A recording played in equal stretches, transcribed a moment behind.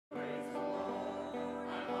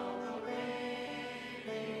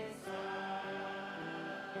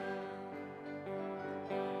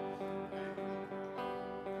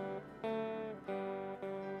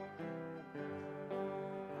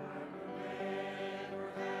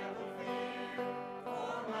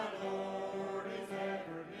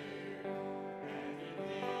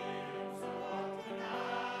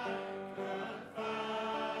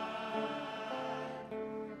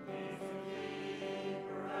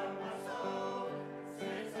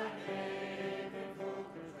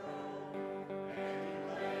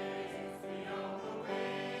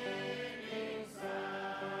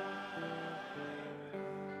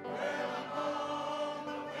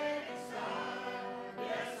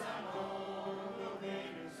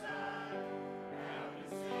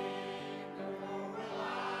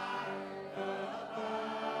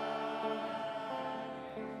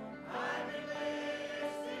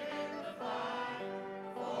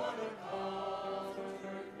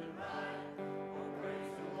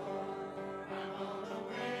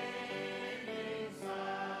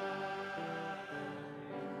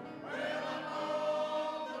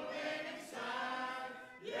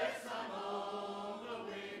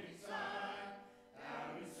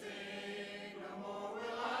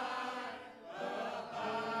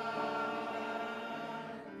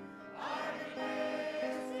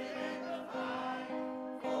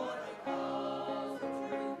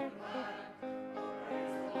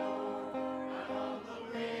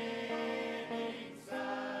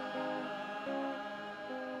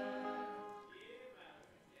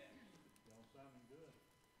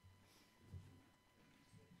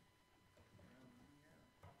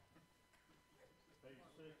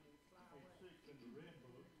six in the red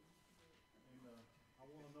book, and I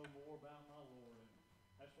want to know more about my Lord, and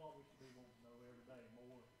that's what we should be wanting to know every day,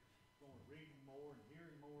 more, going reading more and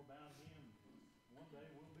hearing more about Him. One day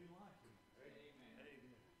we'll be like Him.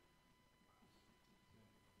 Amen. Amen.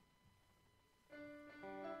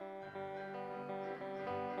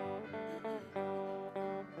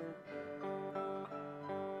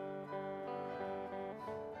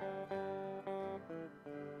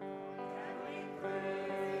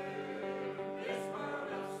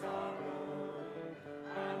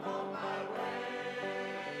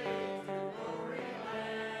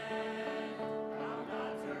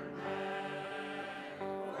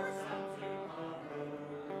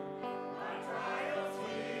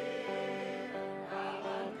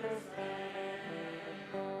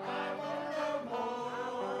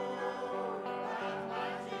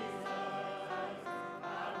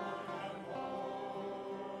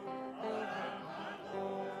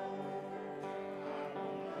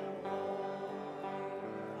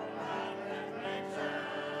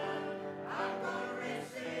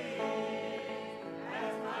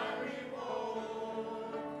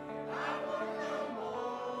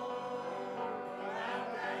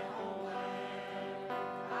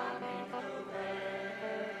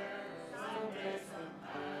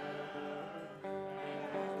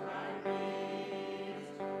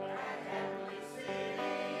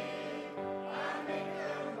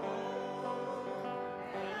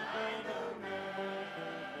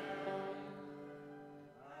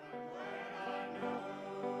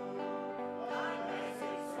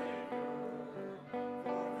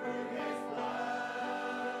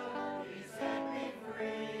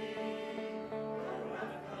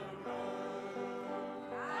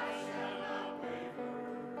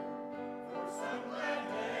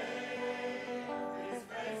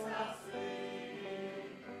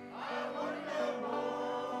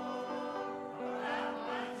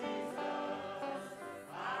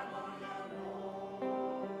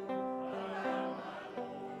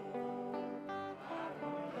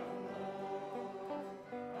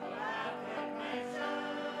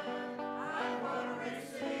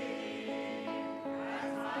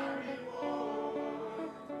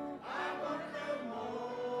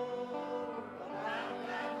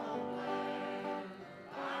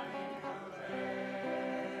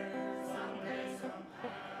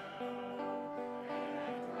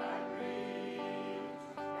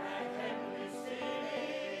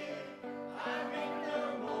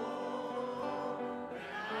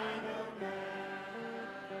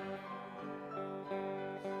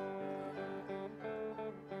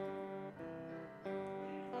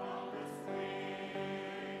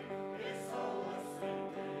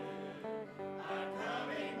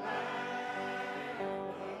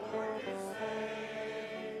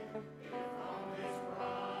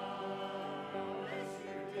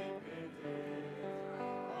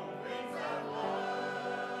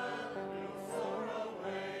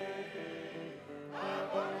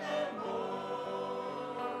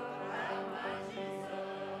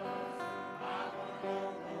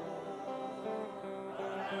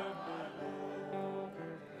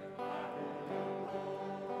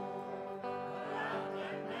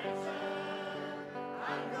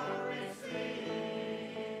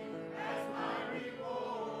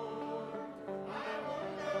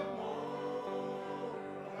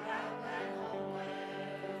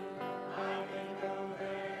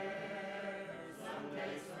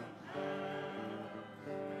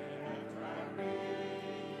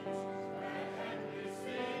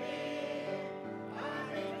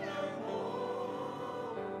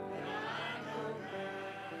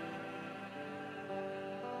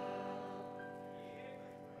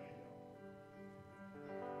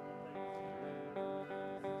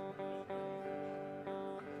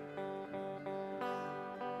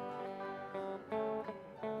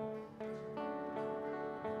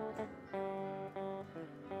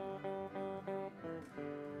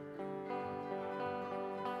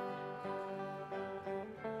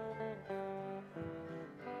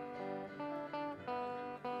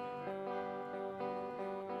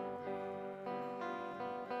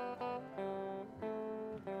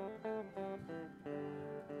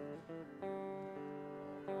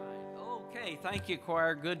 Okay, thank you,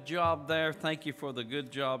 choir. Good job there. Thank you for the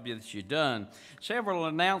good job that you've done. Several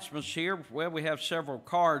announcements here. Well, we have several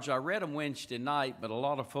cards. I read them Wednesday night, but a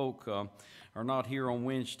lot of folk are not here on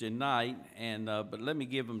Wednesday night. And but let me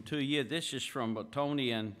give them to you. This is from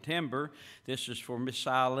Tony and Timber. This is for Miss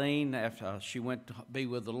Eileen after she went to be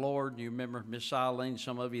with the Lord. You remember Miss Eileen,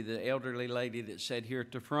 some of you, the elderly lady that sat here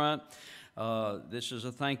at the front. This is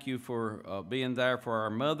a thank you for being there for our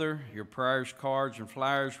mother. Your prayers, cards, and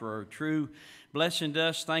flyers were a true blessing to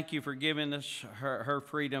us. Thank you for giving us her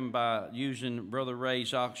freedom by using Brother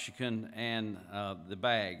Ray's oxygen and the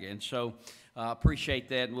bag. And so I appreciate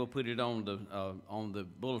that, and we'll put it on the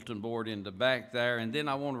bulletin board in the back there. And then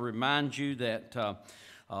I want to remind you that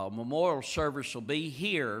memorial service will be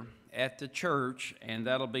here at the church, and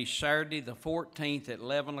that'll be Saturday the 14th at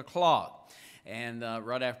 11 o'clock. And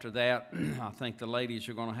right after that, I think the ladies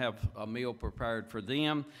are going to have a meal prepared for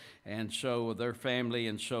them, and so their family.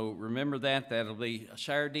 And so remember that. That'll be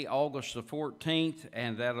Saturday, August the 14th,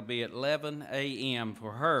 and that'll be at 11 a.m.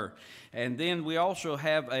 for her. And then we also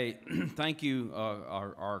have a thank you,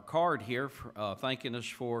 our card here, for, thanking us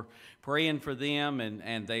for praying for them.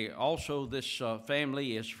 And they also, this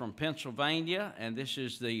family is from Pennsylvania, and this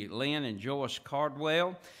is the Lynn and Joyce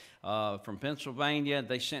Cardwell. From Pennsylvania.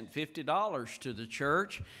 They sent $50 to the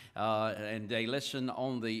church, and they listen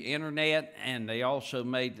on the internet, and they also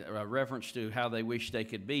made a reference to how they wish they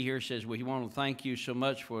could be here. It says, we want to thank you so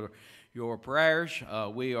much for your prayers.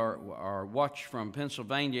 We are watched from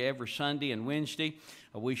Pennsylvania every Sunday and Wednesday.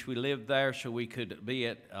 I wish we lived there so we could be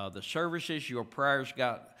at the services. Your prayers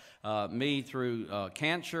got me through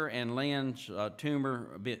cancer and Lynn's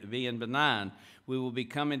tumor being benign. We will be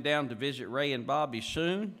coming down to visit Ray and Bobby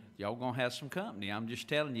soon. Y'all gonna have some company. I'm just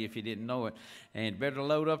telling you if you didn't know it. And better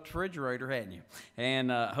load up the refrigerator, hadn't you?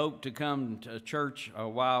 And hope to come to church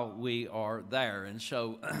while we are there. And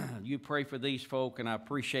so you pray for these folk, and I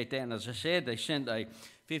appreciate that. And as I said, they sent a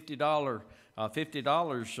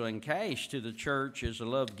 $50 in cash to the church as a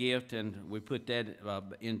love gift, and we put that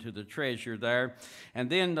into the treasure there. And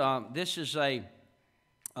then this is a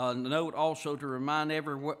note also to remind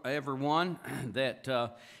everyone that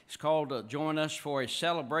it's called Join Us for a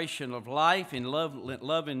Celebration of Life in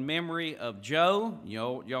love and memory of Joe.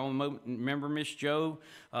 Y'all remember Miss Joe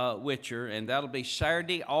Witcher, and that'll be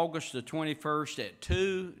Saturday, August the 21st at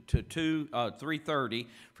 2 to 3:30,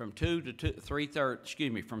 from 2 to 3:30.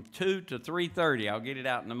 Excuse me, from 2 to 3:30. I'll get it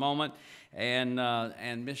out in a moment.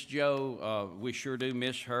 And Miss Joe, we sure do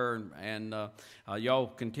miss her, and y'all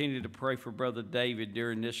continue to pray for Brother David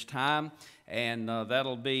during this time. And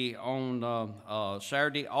that'll be on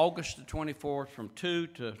Saturday, August the 24th, from 2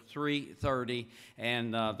 to 3:30.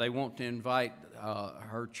 And they want to invite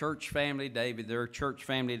her church family, David, their church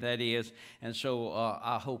family, that is. And so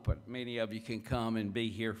I hope that many of you can come and be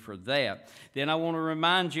here for that. Then I want to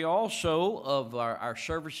remind you also of our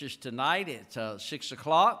services tonight at 6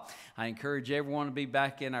 o'clock. I encourage everyone to be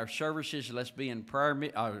back in our services. Let's be in prayer,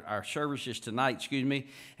 our services tonight, excuse me.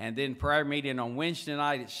 And then prayer meeting on Wednesday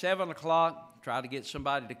night at 7 o'clock. Try to get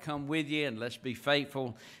somebody to come with you, and let's be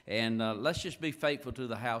faithful. And let's just be faithful to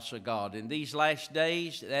the house of God. In these last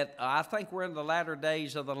days, I think we're in the latter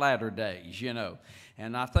days of the latter days, you know.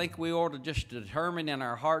 And I think we ought to just determine in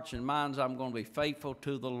our hearts and minds, I'm going to be faithful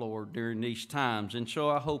to the Lord during these times. And so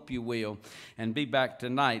I hope you will, and be back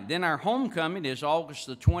tonight. Then our homecoming is August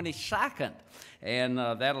the 22nd. And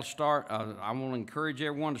that'll start, I want to encourage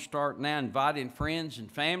everyone to start now inviting friends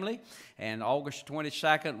and family. And August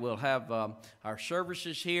 22nd, we'll have our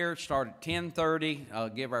services here, start at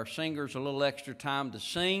 10:30, give our singers a little extra time to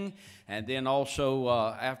sing. And then also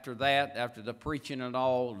after that, after the preaching and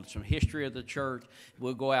all, some history of the church,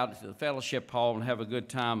 we'll go out to the fellowship hall and have a good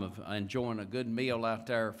time of enjoying a good meal out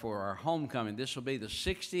there for our homecoming. This will be the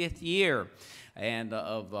 60th year and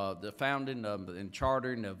of the founding and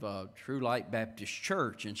chartering of True Light Baptist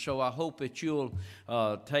Church. And so I hope that you'll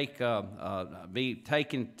be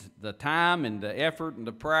taking the time and the effort and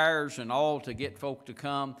the prayers and all to get folk to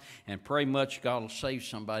come, and pray much God will save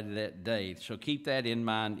somebody that day. So keep that in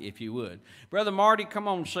mind if you would. Brother Marty, come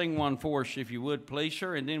on and sing one for us if you would, please,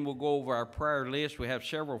 sir, and then we'll go over our prayer list. We have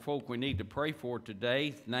several folk we need to pray for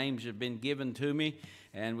today. Names have been given to me,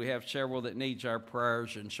 and we have several that needs our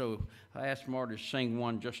prayers. And so I asked Marty to sing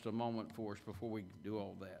one just a moment for us before we do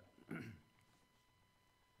all that.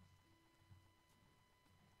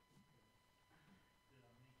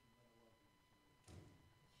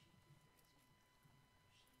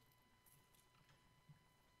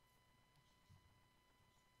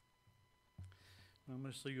 I'm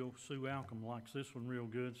going to see old Sue Alcom likes this one real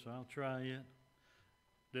good, so I'll try it.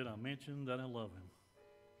 Did I mention that I love him?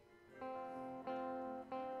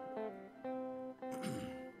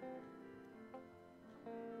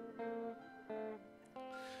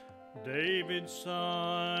 David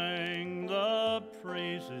sang the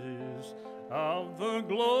praises of the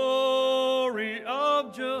glory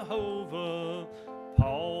of Jehovah.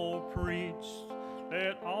 Paul preached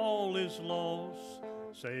that all is lost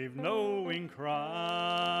save knowing Christ.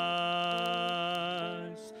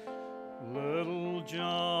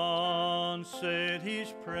 John said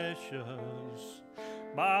he's precious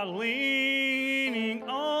by leaning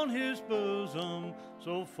on his bosom.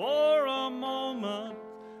 So for a moment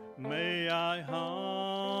may I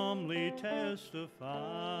humbly testify.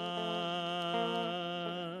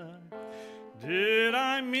 Did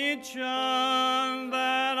I mention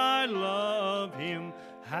that I love him,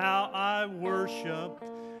 how I worship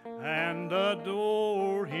and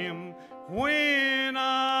adore him? When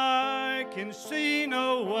I can see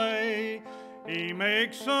no way, he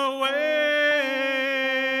makes a way.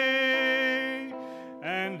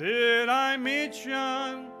 And did I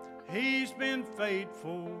mention he's been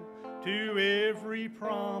faithful to every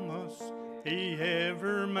promise he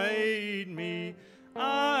ever made me?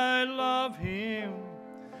 I love him,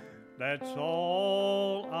 that's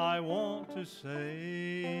all I want to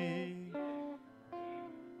say.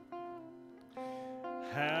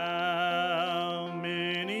 How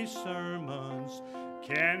many sermons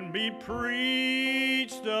can be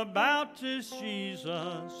preached about this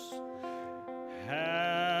Jesus?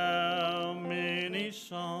 How many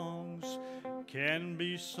songs can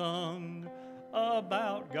be sung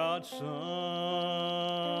about God's Son?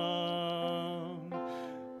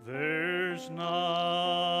 There's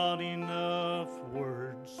not enough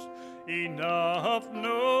words, enough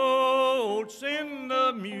notes in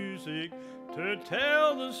the music to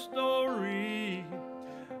tell the story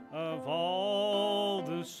of all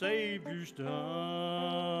the Savior's done.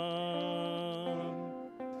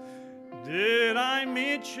 Did I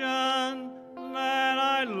mention that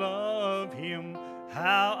I love him,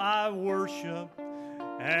 how I worship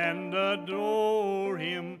and adore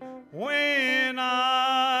him? When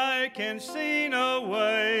I can see no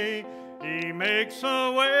way, he makes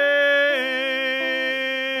a way.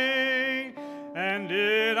 And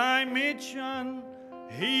did I mention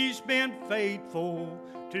he's been faithful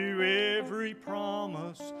to every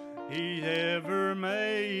promise he ever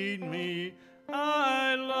made me?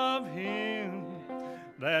 I love him,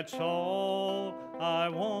 that's all I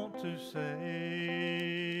want to say.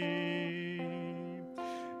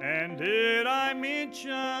 And did I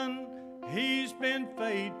mention he's been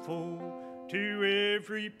faithful to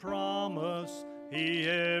every promise he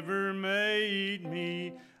ever made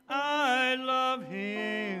me? I love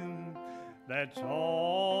him, that's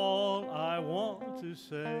all I want to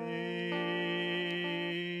say.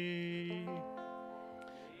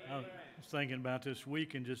 I was thinking about this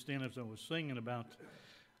week, and just then as I was singing about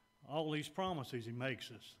all these promises he makes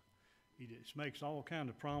us. He just makes all kinds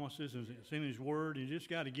of promises, and it's in his word. You just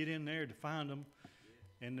got to get in there to find them,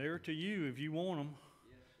 and they're to you if you want them.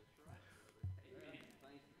 Yes, that's right, brother. Amen.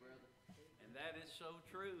 Thank you, brother. And that is so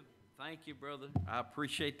true. Thank you, brother. I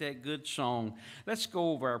appreciate that good song. Let's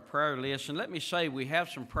go over our prayer list, and let me say we have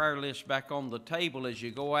some prayer lists back on the table as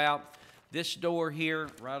you go out. This door here,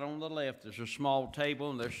 right on the left, there's a small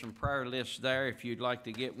table, and there's some prayer lists there if you'd like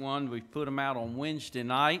to get one. We put them out on Wednesday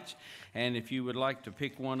nights, and if you would like to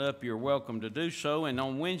pick one up, you're welcome to do so. And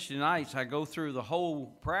on Wednesday nights, I go through the whole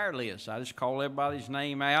prayer list. I just call everybody's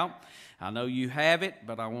name out. I know you have it,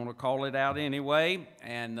 but I want to call it out anyway.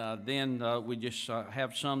 And then we just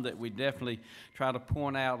have some that we definitely try to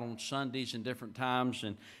point out on Sundays and different times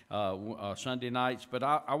and Sunday nights. But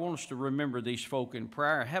I want us to remember these folk in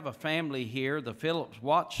prayer. I have a family here, the Phillips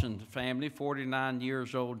Watson family, 49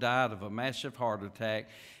 years old, died of a massive heart attack.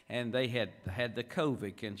 And they had the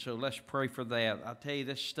COVID, and so let's pray for that. I tell you,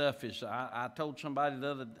 this stuff is, I told somebody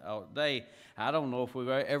the other day, I don't know if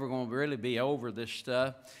we're ever going to really be over this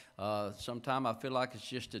stuff. Sometimes I feel like it's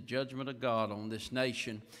just a judgment of God on this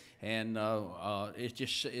nation, and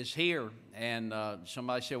it's here. And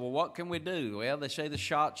somebody said, well, what can we do? Well, they say the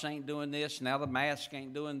shots ain't doing this, now the mask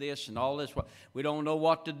ain't doing this, and all this. We don't know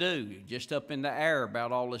what to do, just up in the air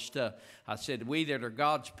about all this stuff. I said, we that are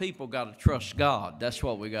God's people got to trust God. That's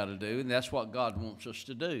what we got to do, and that's what God wants us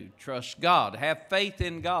to do. Trust God. Have faith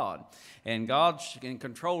in God. And God's in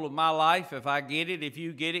control of my life. If I get it, if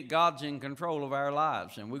you get it, God's in control of our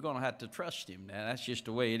lives, and we're going to have to trust him. Now, that's just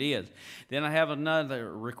the way it is. Then I have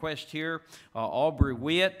another request here. Aubrey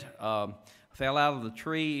Witt fell out of the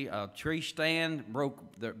tree stand, broke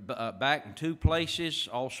their back in 2 places,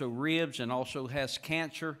 also ribs, and also has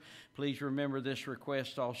cancer. Please remember this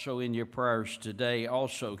request also in your prayers today.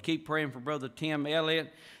 Also, keep praying for Brother Tim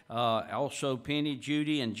Elliott, also Penny,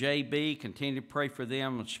 Judy, and JB. Continue to pray for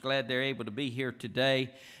them. I'm just glad they're able to be here today.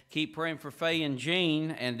 Keep praying for Faye and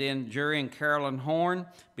Jean, and then Jerry and Carolyn Horn,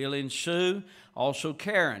 Billy and Sue. Also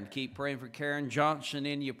Karen. Keep praying for Karen Johnson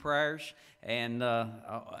in your prayers. And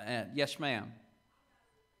yes, ma'am.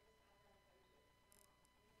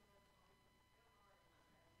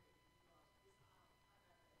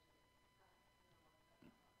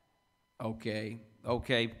 Okay,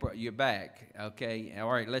 okay, you're back. Okay,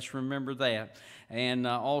 all right, let's remember that. And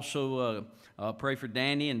also pray for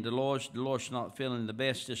Danny and Dolores. Dolores not feeling the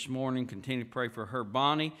best this morning. Continue to pray for her,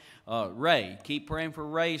 Bonnie. Ray, keep praying for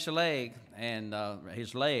Ray's leg and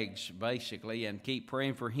his legs, basically, and keep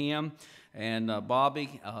praying for him. And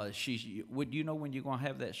Bobby, would you know when you're going to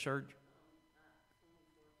have that surgery?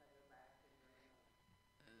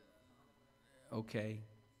 Okay.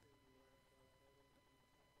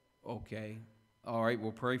 Okay. All right,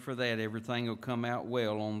 we'll pray for that. Everything will come out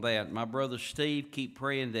well on that. My brother Steve, keep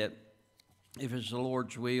praying that if it's the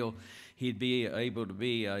Lord's will, he'd be able to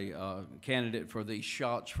be a candidate for these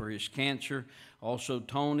shots for his cancer. Also,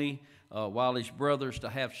 Tony, Wiley's brothers to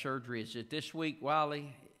have surgery. Is it this week,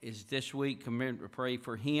 Wiley? Is this week? Come in to pray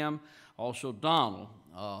for him. Also, Donald.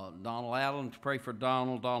 Donald Allen, to pray for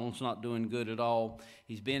Donald. Donald's not doing good at all.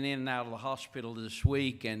 He's been in and out of the hospital this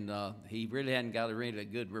week, and he really hadn't got really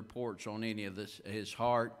good reports on any of his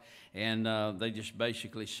heart. And they just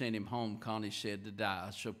basically sent him home, Connie said, to die.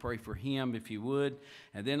 So pray for him if you would.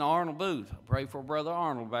 And then Arnold Booth. Pray for Brother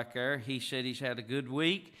Arnold back there. He said he's had a good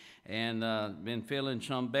week and been feeling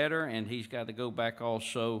some better, and he's got to go back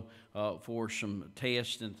also for some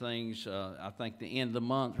tests and things, I think the end of the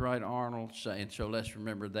month, right, Arnold? And so let's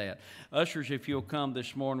remember that. Ushers, if you'll come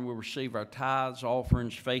this morning, we'll receive our tithes,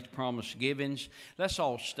 offerings, faith promise givings. Let's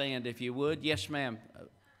all stand if you would. Yes, ma'am.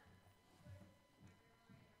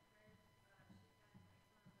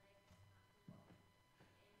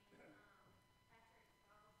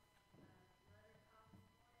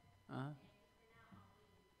 Oh.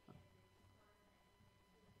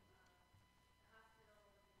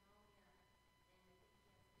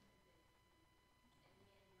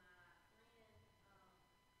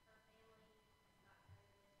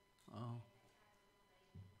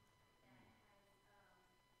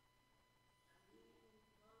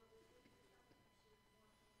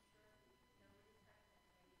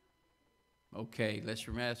 Okay, let's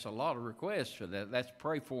remember, that's a lot of requests for that. Let's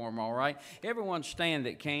pray for them, all right? Everyone stand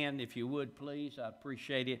that can, if you would, please. I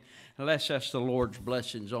appreciate it. And let's ask the Lord's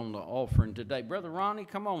blessings on the offering today. Brother Ronnie,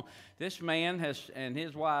 come on. This man and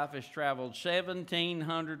his wife has traveled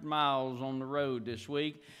 1,700 miles on the road this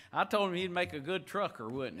week. I told him he'd make a good trucker,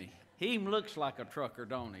 wouldn't he? He even looks like a trucker,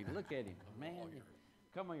 don't he? Look at him. Man,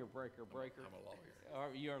 come on here, breaker. I'm a lawyer.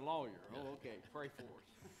 You're a lawyer. Oh, okay. Pray for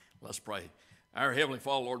us. Let's pray. Our Heavenly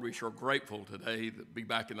Father, Lord, we sure grateful today to be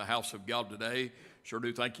back in the house of God today. Sure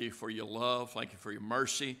do thank you for your love. Thank you for your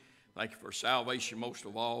mercy. Thank you for salvation most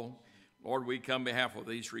of all. Lord, we come on behalf of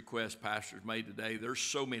these requests pastors made today. There's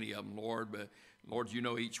so many of them, Lord, but Lord, you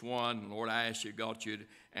know each one. Lord, I ask you, God, you'd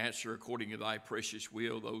answer according to thy precious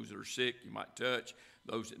will. Those that are sick, you might touch.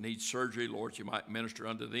 Those that need surgery, Lord, you might minister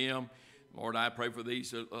unto them. Lord, I pray for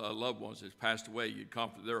these loved ones that's passed away. You'd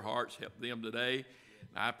comfort their hearts, help them today.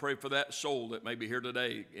 I pray for that soul that may be here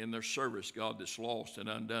today in their service, God, that's lost and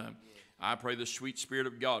undone. I pray the sweet Spirit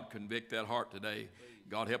of God convict that heart today.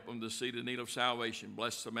 God, help them to see the need of salvation.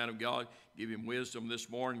 Bless the man of God. Give him wisdom this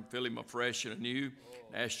morning. Fill him afresh and anew.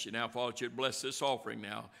 Ask you now, Father, that you'd bless this offering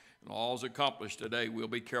now. And all is accomplished today, we'll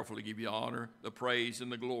be careful to give you honor, the praise,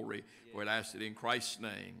 and the glory. For it asked it in Christ's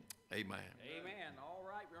name. Amen. Amen. All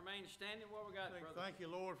right, remain standing. What we got, brother? Thank you,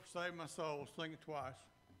 Lord, for saving my soul. Sing it twice.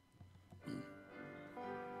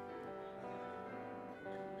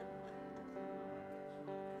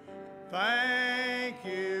 Thank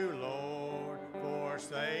you, Lord, for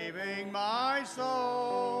saving my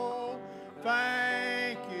soul.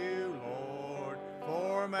 Thank you, Lord,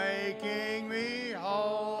 for making me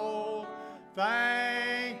whole.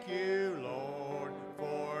 Thank you, Lord,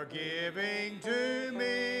 for giving to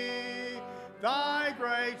me thy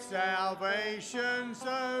great salvation,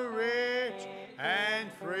 so rich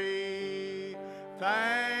and free.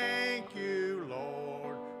 Thank you,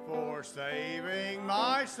 Lord, for saving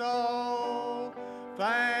my soul.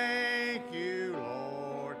 Thank you,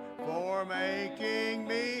 Lord, for making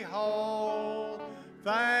me whole.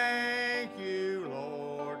 Thank you,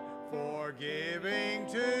 Lord, for giving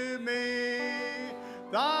to me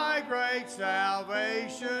thy great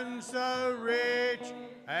salvation, so rich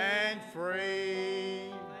and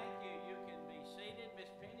free. Thank you. You can be seated. Miss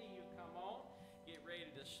Penny, you come on. Get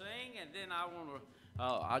ready to sing, and then I want to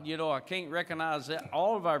I can't recognize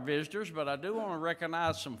all of our visitors, but I do want to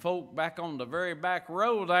recognize some folk back on the very back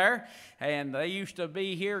row there, and they used to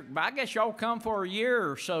be here. I guess y'all come for a year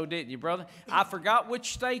or so, didn't you, brother? I forgot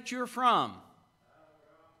which state you're from.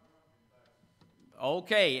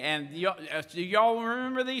 Okay, and do y'all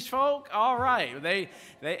remember these folk? All right,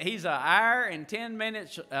 he's an hour and 10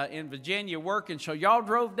 minutes in Virginia working, so y'all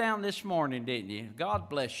drove down this morning, didn't you? God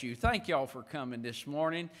bless you. Thank y'all for coming this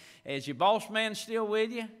morning. Is your boss man still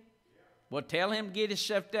with you? Well, tell him to get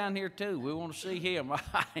himself down here too. We want to see him.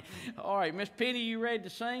 All right, Miss Penny, you ready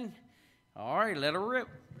to sing? All right, let her rip.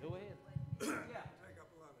 Go ahead. Yeah. Take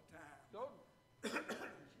up a lot of time. Go.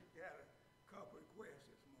 She's got a couple requests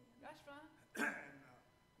this morning. That's fine. And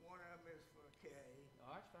one of them is for Kay,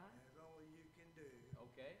 Oh, that's fine. as only you can do.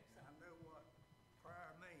 Okay. I know what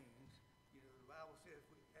prayer means. You know, the Bible says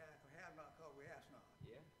we have not because we ask not.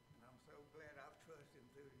 Yeah. And I'm so glad I've trusted him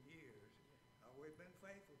through the years. Always been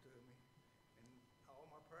faithful to me. And all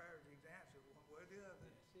my prayers he's answered one way or the other.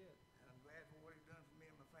 That's it. And I'm glad for what he's done for me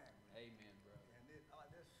and my family. Amen, brother. And this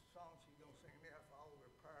song she's going to sing there for all her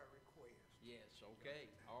prayer requests. Yes, okay.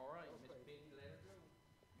 All right, Miss Penny, let her go.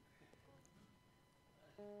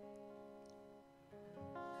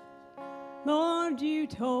 Lord, you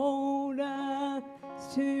told us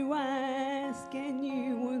to ask and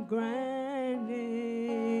you would grant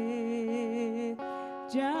it.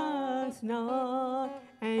 Just knock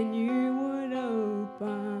and you would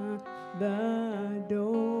open the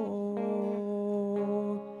door.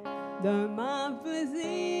 My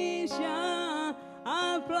physician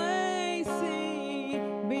I'm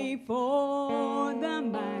placing before the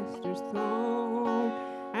Master's throne,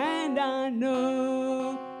 and I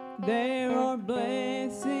know there are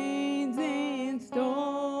blessings in store.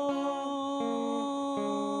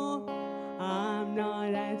 I'm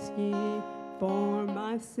not asking for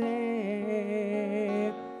myself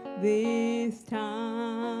this time.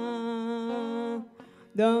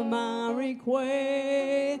 Though my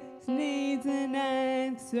request needs an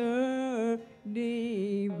answer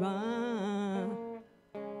divine.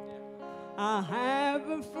 I have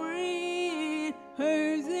a friend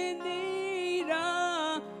who's in need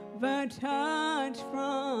of a touch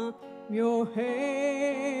from your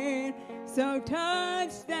hand. So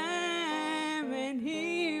touch them and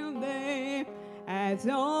heal them as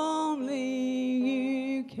only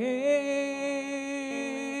you can.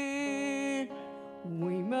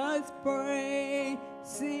 We must pray,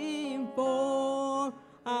 sing for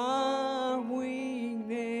our weakness,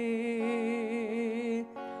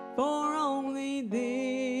 for only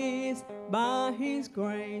this, by His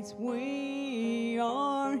grace, we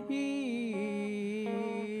are healed.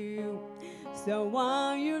 So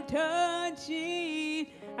while you're touching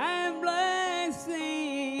and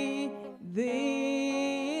blessing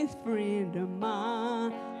this friend of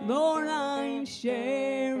mine, Lord, I'm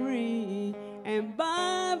sharing, and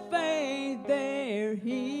by faith they're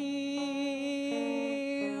healed.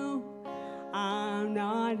 I'm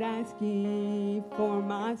not asking for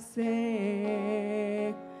myself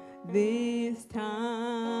this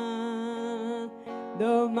time,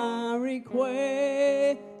 though my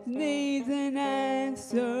request needs an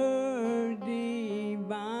answer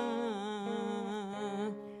divine.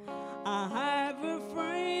 I have a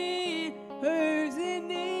friend who's in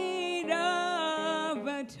need of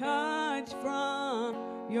a touch from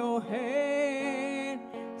your hand.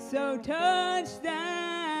 So touch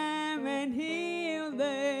them and heal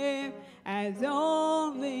them as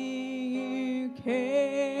only you can.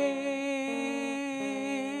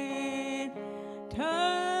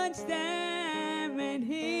 Touch them and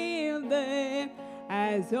heal them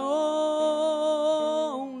as only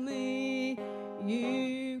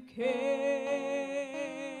you can.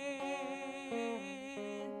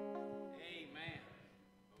 Amen.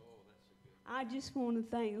 Oh, that's a good. I just want to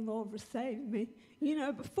thank the Lord for saving me. You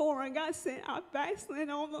know, before I got sent, I backslid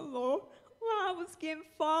on the Lord. Well, I was getting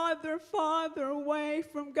farther away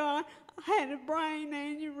from God. I had a brain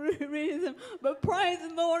aneurysm, but praise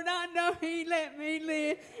the Lord, I know He let me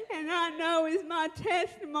live, and I know it's my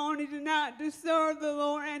testimony tonight to serve the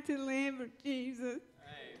Lord and to live for Jesus.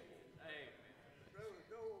 Brother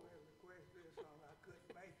Dole has requested this song. I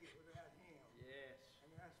couldn't make it without him. Yes.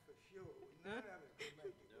 And that's for sure. None of us could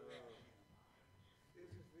make it without him. This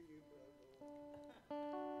is for you, Brother Dole.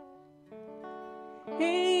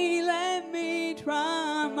 He let me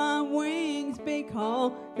try my wings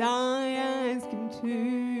because I asked Him to,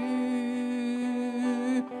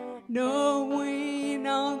 knowing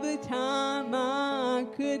all the time I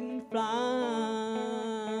couldn't fly.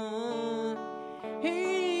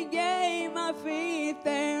 He gave my feet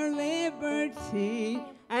their liberty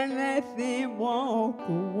and let them walk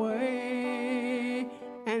away.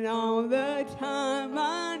 And all the time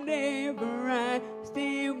I never asked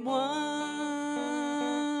Him why.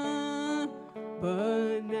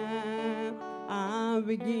 But now I'm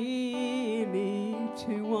beginning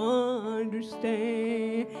to understand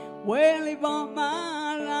understand. Well, if all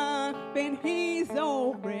my life and He's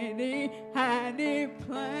already had it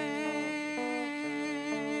planned.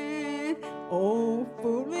 Oh,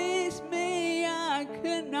 foolish me, I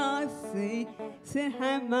could not see, said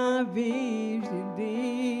how my vision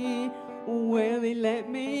did. Well, He let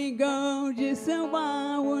me go just so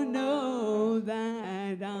I would know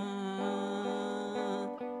that I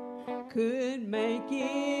could make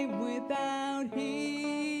it without Him.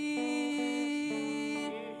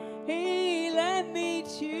 He let me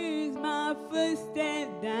choose my first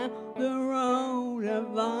step down the road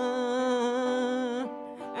of life,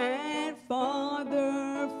 and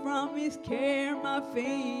farther from His care my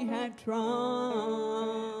feet had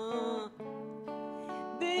trod.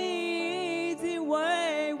 The easy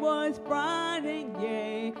way was bright and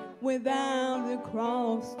gay, without the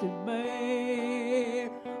cross to bear,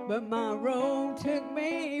 but my road took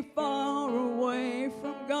me far away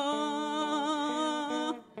from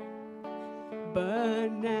God.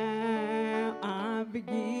 But now I'm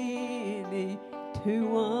beginning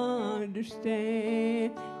to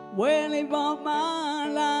understand. Well, if all my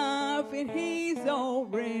life and He's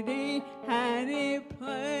already had it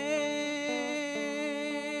planned.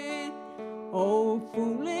 Oh,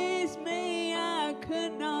 foolish me, I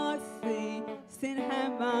could not see, sin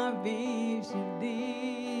how my vision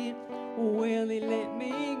did. Well, He let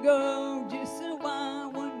me go just so I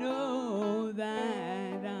would know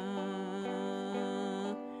that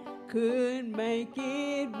I could make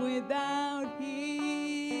it without Him.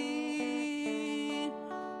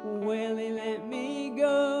 Well, He let me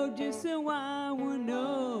go just so I would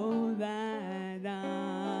know that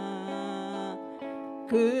I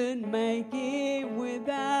could make it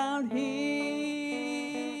without Him.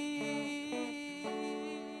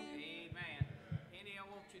 Amen. Henny, I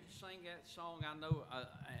want you to sing that song. I know,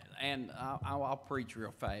 and I'll preach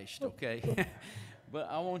real fast, okay? But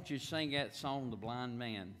I want you to sing that song, The Blind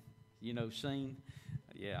Man. You know, sing.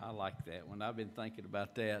 Yeah, I like that one. I've been thinking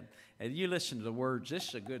about that. And you listen to the words. This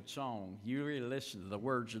is a good song. You really listen to the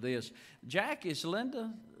words of this. Jack, is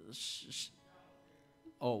Linda?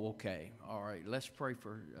 Oh, okay. All right. Let's pray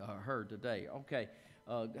for her today. Okay.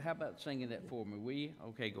 How about singing that for me, will you?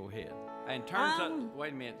 Okay, go ahead. And turn to,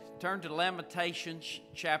 wait a minute, turn to Lamentations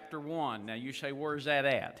chapter 1. Now you say, where's that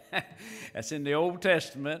at? That's in the Old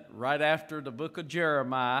Testament, right after the book of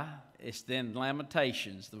Jeremiah. It's then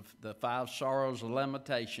Lamentations, the 5 sorrows of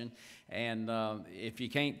lamentation. And if you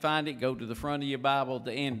can't find it, go to the front of your Bible,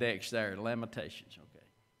 the index there, Lamentations. Okay.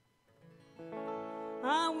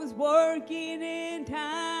 I was working in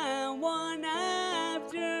town one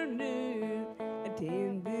afternoon,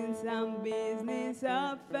 attending some business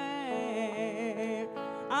affair.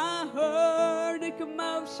 I heard a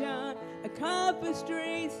commotion a couple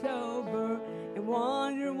streets over, and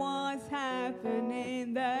wondered what's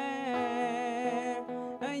happening there.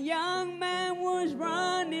 A young man was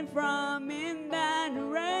running from in that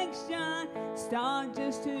direction, stopped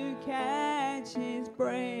just to catch his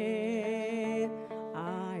breath.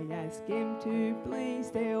 I asked him to please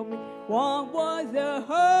tell me what was the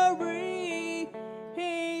hurry.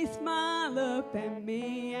 He smiled up at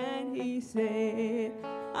me and he said,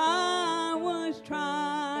 I was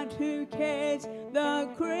trying to catch the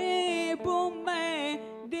crippled man.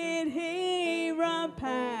 Did he run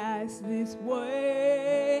past this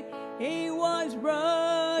way? He was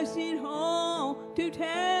rushing home to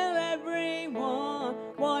tell everyone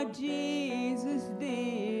what Jesus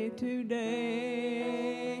did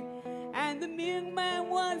today. And the young man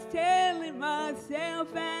was telling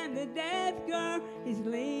myself, and the deaf girl is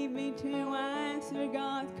leaving to answer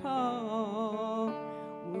God's call.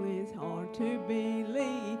 Well, it's hard to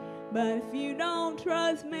believe, but if you don't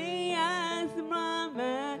trust me as the blind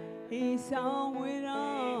man, he saw it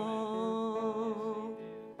all.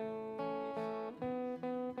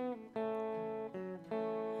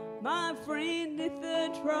 My friend, if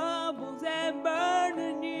the troubles and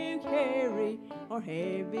burden you carry are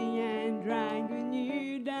heavy and dragging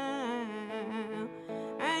you down,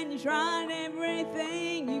 and you tried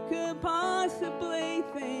everything you could possibly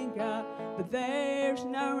think of, but there's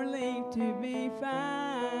no relief to be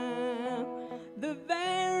found. The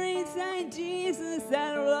very same Jesus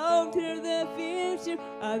that wrote to the future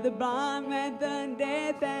of the blind man, the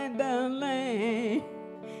deaf, and the lame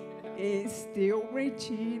is still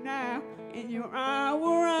reaching out in your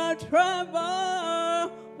hour of trouble.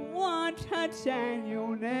 One touch and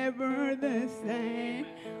you're never the same.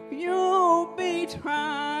 You'll be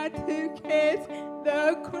trying to catch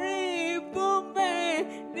the crippled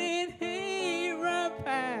man. Did he run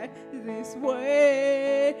past this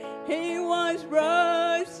way? He was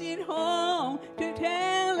rushing home to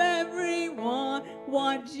tell everyone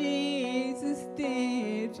what Jesus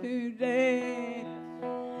did today.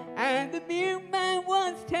 And the mute man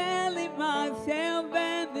was telling myself,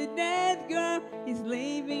 and the dead girl is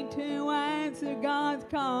leaving to answer God's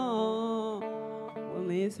call. Well,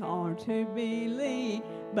 it's hard to believe,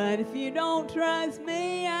 but if you don't trust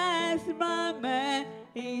me, ask the blind man,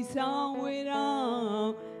 he saw it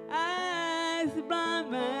all. Ask the blind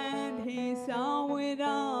man, he saw it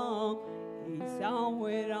all. He saw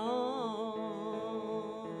it all.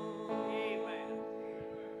 Amen. Yes,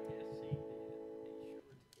 he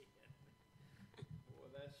did. He sure did. Boy,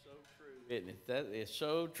 that's so true, isn't it? That is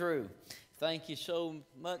so true. Thank you so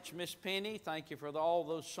much, Miss Penny. Thank you for all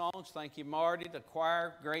those songs. Thank you, Marty, the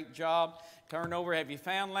choir. Great job. Turn over. Have you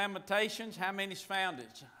found Lamentations? How many's found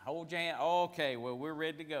it? Hold your hand. Okay, well, we're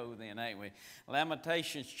ready to go then, ain't we?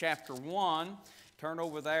 Lamentations chapter 1. Turn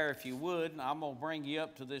over there if you would, and I'm going to bring you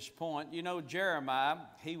up to this point. You know, Jeremiah,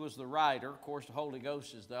 he was the writer. Of course, the Holy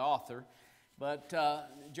Ghost is the author. But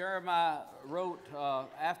Jeremiah wrote,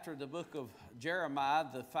 after the book of Jeremiah,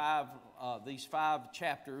 these 5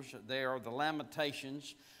 chapters, they are the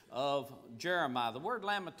Lamentations of Jeremiah. The word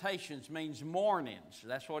Lamentations means mournings.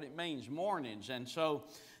 That's what it means, mournings. And so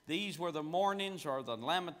these were the mournings or the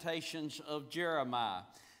Lamentations of Jeremiah.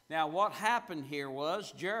 Now, what happened here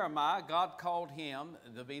was Jeremiah, God called him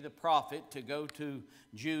to be the prophet, to go to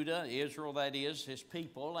Judah, Israel, that is, his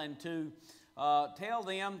people, and to tell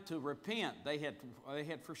them to repent. They had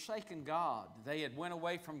forsaken God. They had went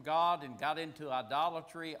away from God and got into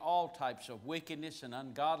idolatry, all types of wickedness and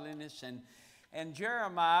ungodliness. And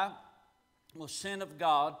Jeremiah was sent of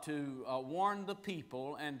God to warn the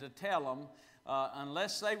people and to tell them,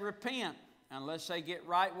 unless they repent, unless they get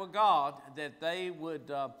right with God, that they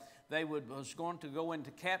was going to go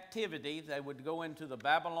into captivity. They would go into the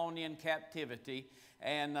Babylonian captivity.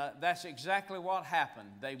 And that's exactly what happened.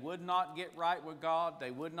 They would not get right with God. They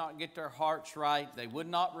would not get their hearts right. They would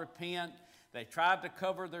not repent. They tried to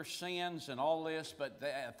cover their sins and all this, but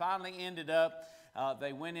they finally ended up,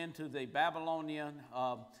 they went into the Babylonian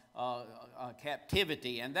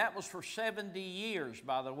captivity. And that was for 70 years,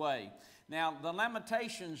 by the way. Now, the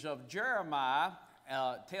Lamentations of Jeremiah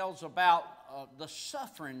tells about the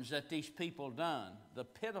sufferings that these people done, the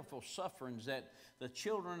pitiful sufferings that the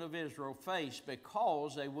children of Israel faced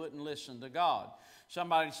because they wouldn't listen to God.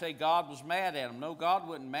 Somebody say God was mad at them. No, God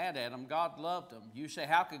wasn't mad at them. God loved them. You say,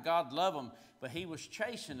 how could God love them? But he was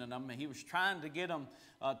chastening them. He was trying to get them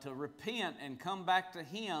to repent and come back to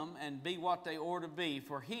him and be what they ought to be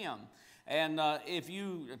for him. And if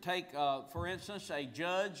you take, for instance, a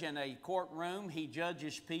judge in a courtroom, he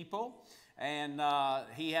judges people. And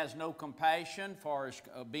he has no compassion for his,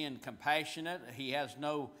 being compassionate. He has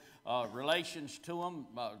no relations to them,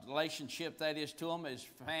 relationship that is to them as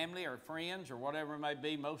family or friends or whatever it may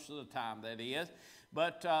be, most of the time that is.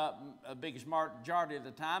 But a big majority of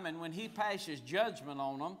the time. And when he passes judgment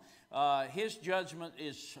on them, his judgment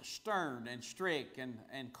is stern and strict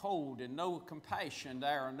and cold and no compassion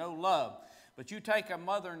there and no love. But you take a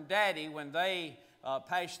mother and daddy, when they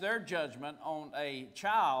pass their judgment on a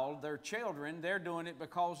child, their children, they're doing it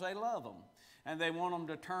because they love them. And they want them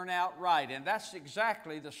to turn out right. And that's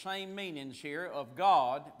exactly the same meanings here of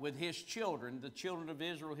God with his children, the children of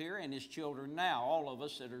Israel here and his children now, all of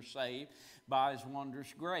us that are saved by his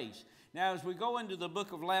wondrous grace. Now, as we go into the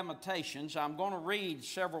book of Lamentations, I'm going to read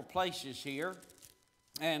several places here.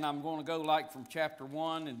 And I'm going to go like from chapter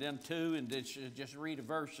 1 and then 2 and then just read a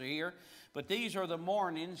verse here. But these are the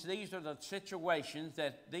mournings, these are the situations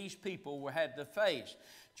that these people had to face.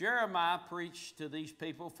 Jeremiah preached to these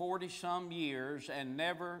people 40-some years and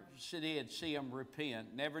never did see them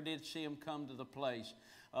repent, never did see them come to the place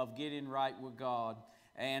of getting right with God.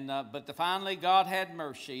 And but finally God had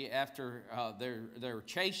mercy after their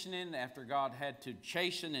chastening, after God had to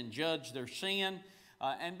chasten and judge their sin.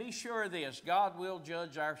 And be sure of this, God will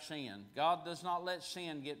judge our sin. God does not let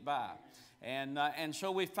sin get by. And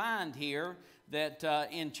so we find here that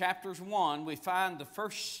in chapters 1, we find the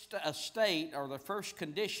first state or the first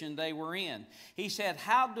condition they were in. He said,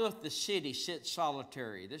 how doth the city sit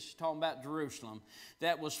solitary? This is talking about Jerusalem.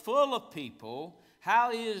 That was full of people.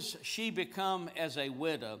 How is she become as a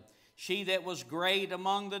widow? She that was great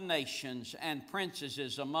among the nations and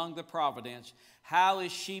princesses among the provinces. How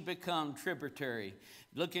is she become tributary?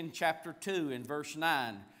 Look in chapter 2 in verse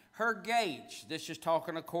 9. Her gates, this is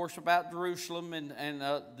talking, of course, about Jerusalem and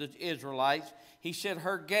the Israelites. He said,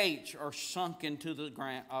 her gates are sunk into the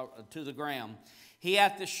ground. He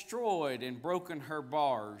hath destroyed and broken her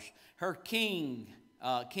bars. Her king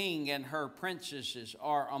and her princesses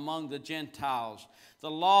are among the Gentiles.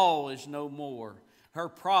 The law is no more. Her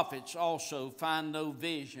prophets also find no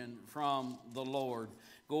vision from the Lord.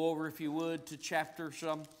 Go over, if you would, to chapter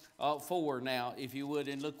 4 now, if you would,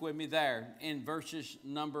 and look with me there in verses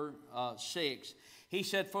number 6. He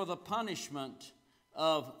said, "For the punishment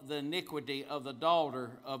of the iniquity of the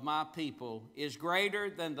daughter of my people is greater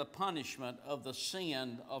than the punishment of the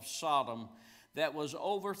sin of Sodom, that was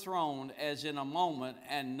overthrown as in a moment,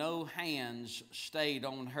 and no hands stayed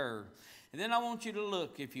on her." And then I want you to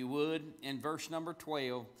look, if you would, in verse number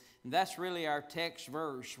 12. And that's really our text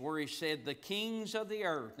verse, where he said, "The kings of the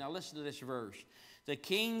earth." Now listen to this verse. "The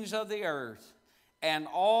kings of the earth and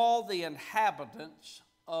all the inhabitants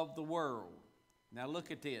of the world." Now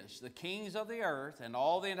look at this. The kings of the earth and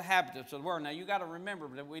all the inhabitants of the world. Now you got to remember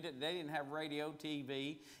that they didn't have radio,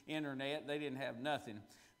 TV, internet. They didn't have nothing.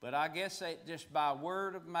 But I guess that just by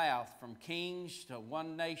word of mouth, from kings to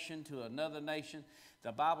one nation to another nation,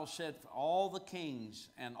 the Bible said all the kings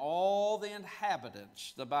and all the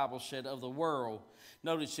inhabitants, the Bible said, of the world,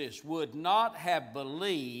 notice this, would not have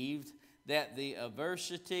believed that the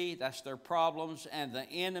adversity, that's their problems, and the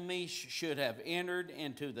enemies should have entered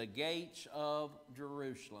into the gates of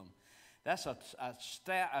Jerusalem. That's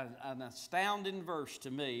an astounding verse to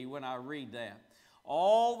me when I read that.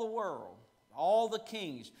 All the world, all the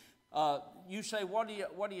kings. You say, what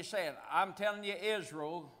are you saying? I'm telling you,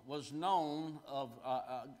 Israel was known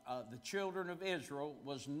the children of Israel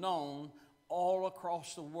was known all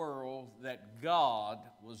across the world that God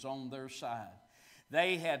was on their side.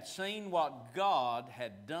 They had seen what God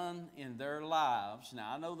had done in their lives.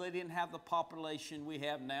 Now, I know they didn't have the population we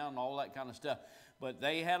have now and all that kind of stuff, but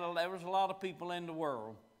there was a lot of people in the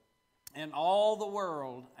world. And all the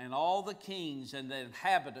world and all the kings and the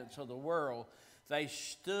inhabitants of the world, they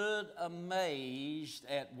stood amazed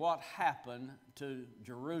at what happened to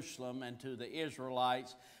Jerusalem and to the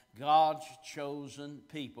Israelites, God's chosen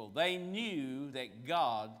people. They knew that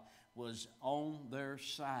God was on their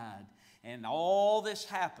side. And all this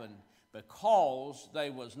happened because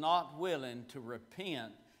they was not willing to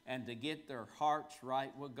repent and to get their hearts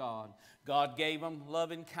right with God. God gave them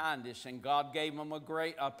loving kindness, and God gave them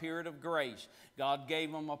a period of grace. God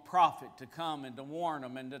gave them a prophet to come and to warn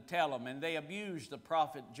them and to tell them. And they abused the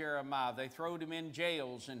prophet Jeremiah. They throwed him in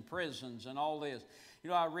jails and prisons and all this. You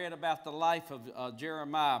know, I read about the life of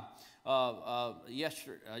Jeremiah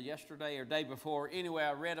yesterday or day before. Anyway,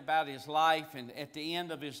 I read about his life, and at the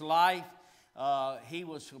end of his life, he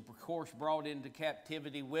was, of course, brought into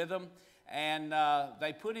captivity with them. And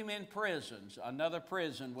they put him in prisons, another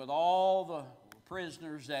prison with all the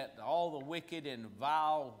prisoners, all the wicked and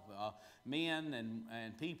vile men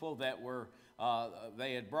and people that were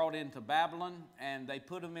they had brought into Babylon, and they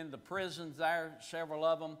put them in the prisons there, several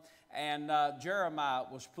of them. And Jeremiah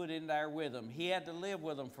was put in there with them. He had to live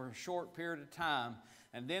with them for a short period of time.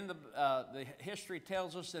 And then the history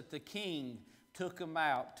tells us that the king took him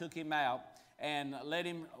out and let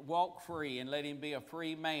him walk free and let him be a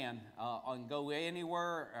free man and go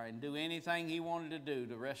anywhere and do anything he wanted to do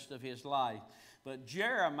the rest of his life. But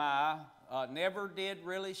Jeremiah never did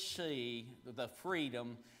really see the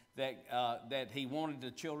freedom that he wanted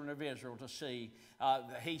the children of Israel to see.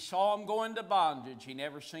 He saw them go into bondage. He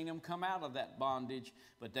never seen them come out of that bondage,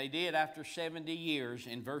 but they did after 70 years.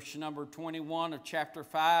 In verse number 21 of chapter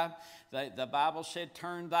 5, the Bible said,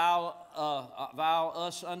 "Turn thou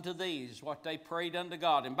us unto thee," is what they prayed unto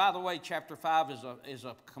God. And by the way, chapter 5 is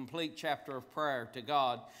a complete chapter of prayer to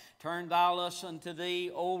God. "Turn thou us unto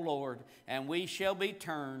thee, O Lord, and we shall be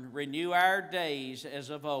turned. Renew our days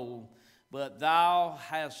as of old. But thou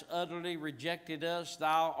hast utterly rejected us.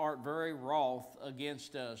 Thou art very wroth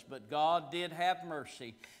against us." But God did have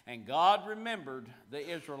mercy, and God remembered the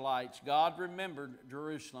Israelites. God remembered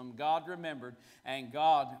Jerusalem. God remembered, and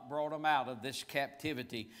God brought them out of this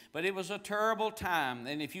captivity. But it was a terrible time,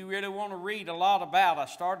 and if you really want to read a lot about it, I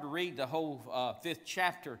started to read the whole 5th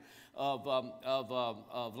chapter of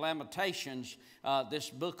Lamentations, this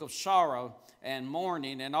book of sorrow and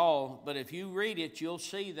mourning and all. But if you read it, you'll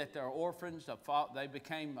see that they're orphans. They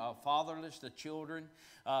became fatherless, the children.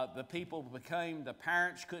 The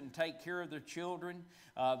parents couldn't take care of their children.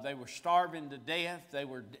 They were starving to death. They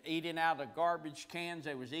were eating out of garbage cans.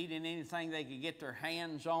 They was eating anything they could get their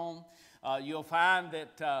hands on. You'll find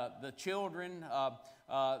that the children,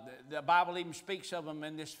 the Bible even speaks of them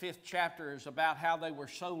in this 5th chapter, is about how they were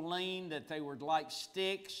so lean that they were like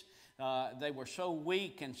sticks. They were so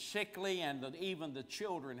weak and sickly, and even the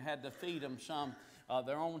children had to feed them some.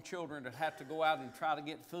 Their own children would have to go out and try to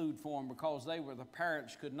get food for them because the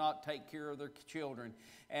parents could not take care of their children.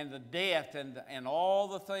 And the death and all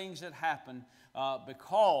the things that happened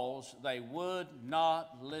because they would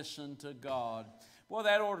not listen to God. Well,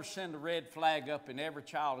 that ought to send a red flag up in every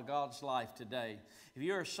child of God's life today. If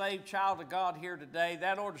you're a saved child of God here today,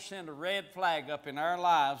 that ought to send a red flag up in our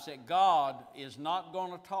lives that God is not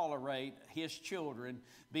going to tolerate His children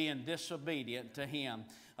being disobedient to Him.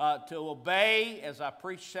 To obey, as I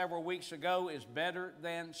preached several weeks ago, is better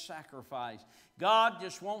than sacrifice. God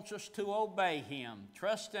just wants us to obey Him.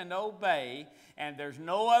 Trust and obey, and there's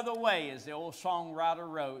no other way, as the old songwriter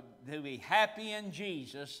wrote, to be happy in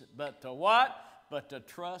Jesus, but to what? But to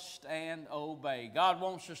trust and obey. God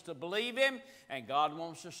wants us to believe Him, and God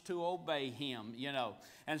wants us to obey Him, you know.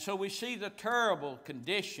 And so we see the terrible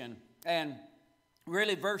condition, and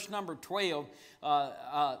really verse number 12,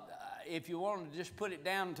 if you want to just put it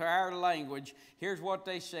down to our language, here's what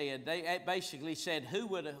they said. They basically said, who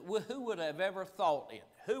would have ever thought it?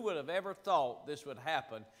 Who would have ever thought this would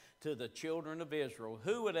happen to the children of Israel?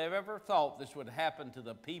 Who would have ever thought this would happen to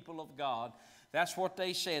the people of God? That's what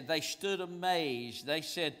they said. They stood amazed. They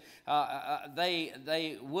said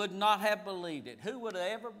they would not have believed it. Who would have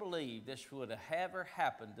ever believed this would have ever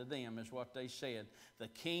happened to them is what they said. The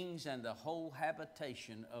kings and the whole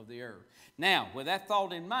habitation of the earth. Now, with that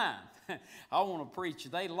thought in mind, I want to preach.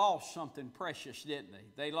 They lost something precious, didn't they?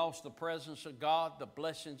 They lost the presence of God, the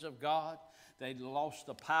blessings of God. They lost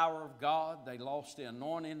the power of God. They lost the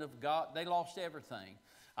anointing of God. They lost everything.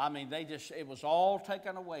 I mean, it was all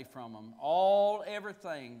taken away from them.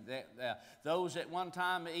 Everything. Those at one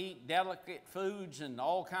time eat delicate foods and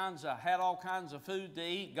had all kinds of food to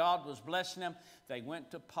eat, God was blessing them. They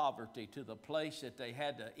went to poverty, to the place that they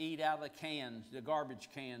had to eat out of cans, the garbage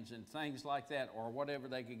cans and things like that, or whatever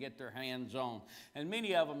they could get their hands on. And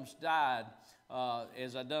many of them died.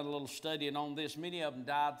 As I done a little studying on this, many of them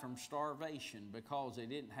died from starvation because they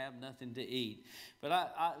didn't have nothing to eat.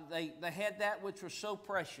 But they had that which was so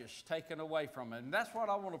precious taken away from them. And that's what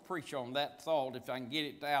I want to preach on, that thought, if I can get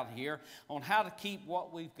it out here, on how to keep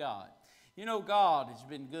what we've got. You know, God has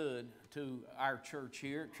been good to our church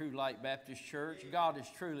here at True Light Baptist Church. God has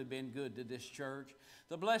truly been good to this church.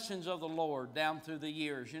 The blessings of the Lord down through the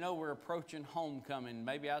years. You know, we're approaching homecoming.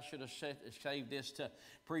 Maybe I should have saved this to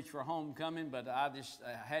preach for homecoming, but I just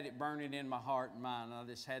had it burning in my heart and mind, and I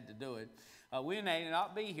just had to do it. We may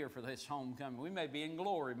not be here for this homecoming. We may be in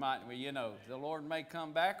glory, mightn't we? You know, the Lord may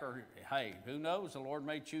come back, or, hey, who knows? The Lord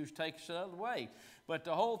may choose to take us the other way. But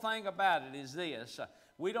the whole thing about it is this.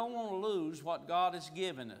 We don't want to lose what God has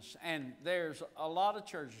given us. And there's a lot of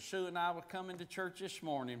churches. Sue and I were coming to church this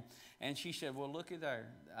morning, and she said, well, look at there.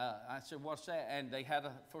 I said, what's that? And they had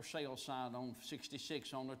a for sale sign on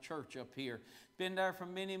 66 on the church up here. Been there for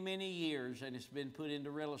many, many years, and it's been put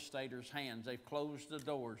into real estaters' hands. They've closed the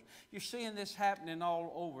doors. You're seeing this happening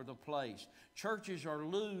all over the place. Churches are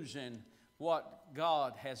losing what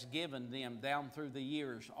God has given them down through the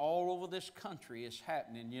years. All over this country is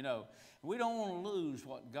happening, you know. We don't want to lose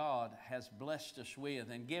what God has blessed us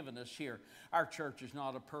with and given us here. Our church is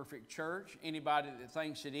not a perfect church. Anybody that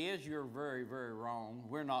thinks it is, you're very, very wrong.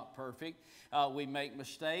 We're not perfect. We make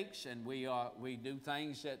mistakes, and we do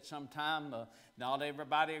things that sometimes not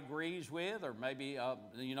everybody agrees with, or maybe,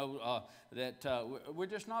 that we're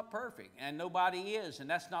just not perfect, and nobody is. And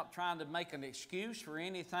that's not trying to make an excuse for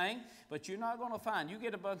anything, but you're not going to find, you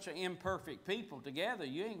get a bunch of imperfect people together,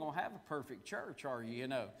 you ain't going to have a perfect church, are you, you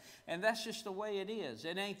know? And that's just the way it is.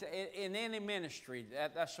 It ain't in any ministry,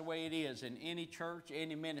 that's the way it is. In any church,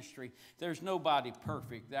 any ministry, there's nobody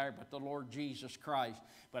perfect there but the Lord Jesus Christ.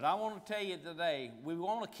 But I want to tell you today, we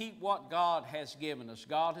want to keep what God has given us.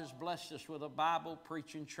 God has blessed us with a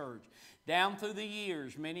Bible-preaching church. Down through the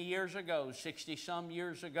years, many years ago, 60-some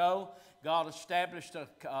years ago, God established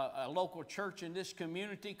a local church in this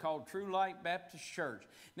community called True Light Baptist Church.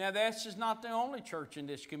 Now, this is not the only church in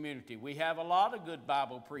this community. We have a lot of good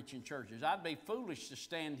Bible-preaching churches. I'd be foolish to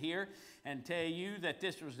stand here and tell you that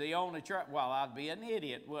this was the only church. Well, I'd be an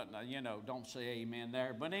idiot, wouldn't I? You know, don't say amen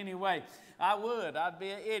there. But anyway, I would. I'd be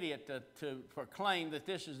an idiot to proclaim that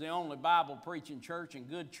this is the only Bible-preaching church and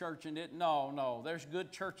good church in it. No. There's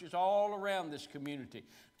good churches all around this community.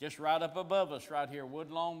 Just right up above us right here,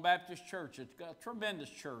 Woodlawn Baptist Church. It's a tremendous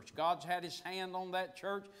church. God's had His hand on that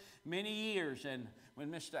church many years. And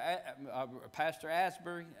when Pastor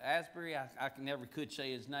Asbury, I never could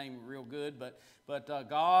say his name real good, but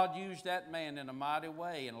God used that man in a mighty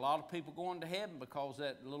way. And a lot of people going to heaven because of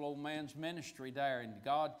that little old man's ministry there. And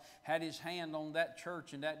God had His hand on that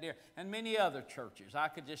church and that there. And many other churches. I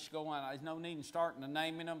could just go on. There's no need in starting to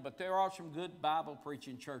naming them, but there are some good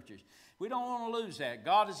Bible-preaching churches. We don't want to lose that.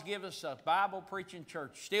 God has given us a Bible-preaching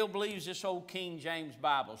church. Still believes this old King James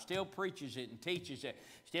Bible. Still preaches it and teaches it.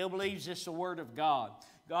 Still believes this is the Word of God.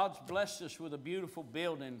 God's blessed us with a beautiful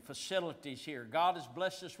building, facilities here. God has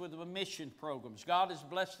blessed us with the mission programs. God has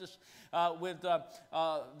blessed us with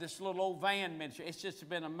this little old van ministry. It's just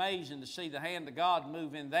been amazing to see the hand of God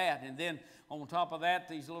move in that. And then on top of that,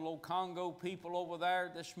 these little old Congo people over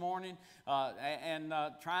there this morning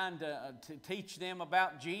trying to teach them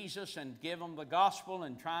about Jesus and give them the gospel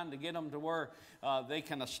and trying to get them to where they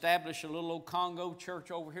can establish a little old Congo church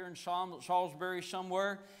over here in Salisbury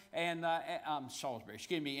somewhere. And Salisbury,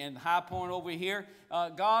 excuse me, in High Point over here.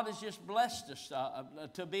 God has just blessed us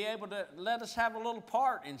to be able to let us have a little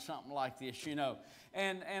part in something like this, you know.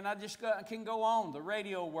 And I just can go on, the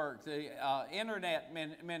radio work, the internet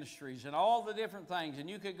ministries, and all the different things. And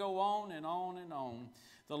you could go on and on and on.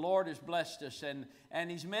 The Lord has blessed us, and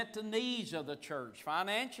He's met the needs of the church.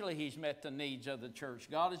 Financially, He's met the needs of the church.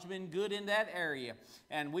 God has been good in that area,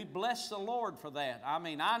 and we bless the Lord for that. I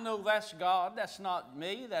mean, I know that's God. That's not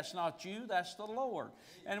me. That's not you. That's the Lord.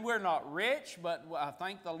 And we're not rich, but I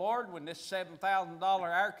thank the Lord when this $7,000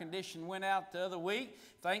 air conditioner went out the other week.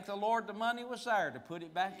 Thank the Lord the money was there to put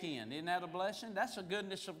it back in. Isn't that a blessing? That's the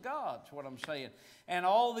goodness of God, is what I'm saying. And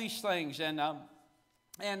all these things,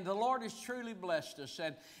 and the Lord has truly blessed us.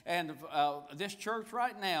 And this church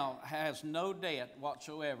right now has no debt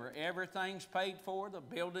whatsoever. Everything's paid for. The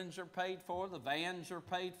buildings are paid for. The vans are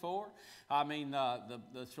paid for. I mean, the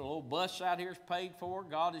little bus out here is paid for.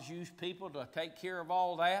 God has used people to take care of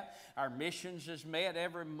all that. Our missions is met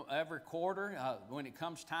every quarter when it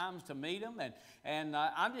comes times to meet them. And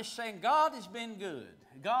I'm just saying God has been good.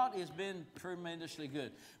 God has been tremendously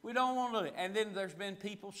good. We don't want to, and then there's been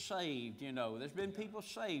people saved, you know. There's been people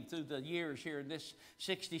saved through the years here, in this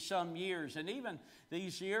 60-some years. And even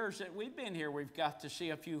these years that we've been here, we've got to see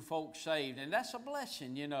a few folks saved. And that's a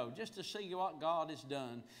blessing, you know, just to see what God has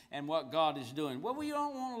done and what God is doing. Well, we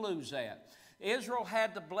don't want to lose that. Israel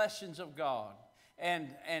had the blessings of God.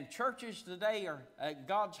 And churches today are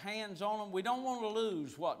God's hands on them. We don't want to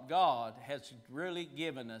lose what God has really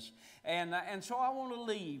given us. And so I want to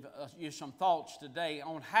leave you some thoughts today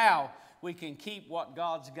on how we can keep what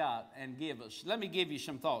God's got and give us. Let me give you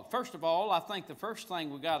some thoughts. First of all, I think the first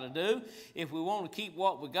thing we got to do, if we want to keep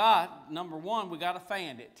what we got, number one, we got to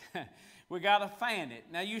fan it. We got to fan it.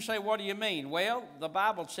 Now you say, what do you mean? Well, the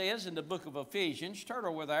Bible says in the book of Ephesians, turn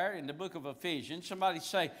over there in the book of Ephesians, somebody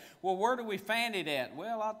say, well, where do we fan it at?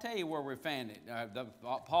 Well, I'll tell you where we fan it.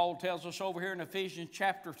 Paul tells us over here in Ephesians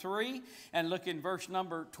chapter 3, and look in verse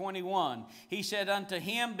number 21. He said, unto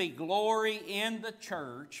Him be glory in the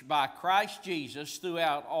church by Christ Jesus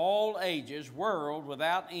throughout all ages, world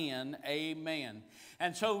without end. Amen.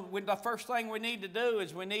 And so the first thing we need to do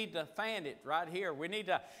is we need to fan it right here. We need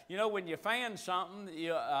to, you know, when you fan something,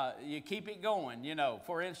 you keep it going, you know.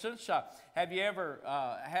 For instance, have you ever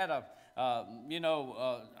had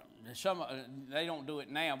they don't do it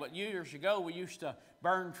now, but years ago we used to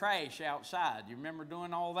burn trash outside. You remember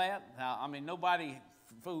doing all that? I mean, nobody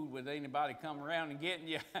fooled with anybody coming around and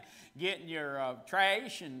getting your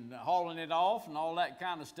trash and hauling it off and all that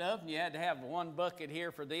kind of stuff. And you had to have one bucket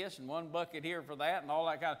here for this and one bucket here for that and all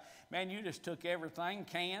that kind of. Man, you just took everything,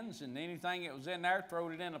 cans and anything that was in there,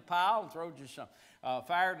 throwed it in a pile, and throwed you some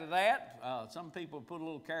fire to that. Some people put a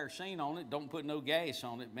little kerosene on it. Don't put no gas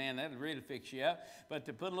on it, man. That'll really fix you up. But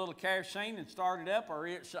to put a little kerosene and start it up, or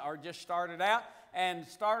just start it out and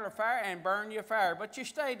start a fire and burn your fire. But you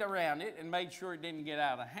stayed around it and made sure it didn't get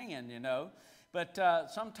out of hand, you know. But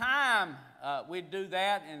sometime we'd do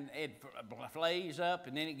that and it blaze up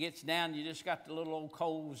and then it gets down. You just got the little old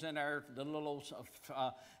coals in there, the little old,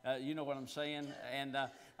 you know what I'm saying?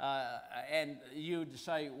 And you'd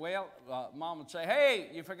say, well, Mom would say, hey,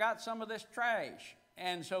 you forgot some of this trash.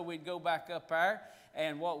 And so we'd go back up there,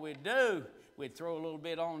 and what we'd do, we'd throw a little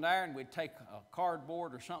bit on there, and we'd take a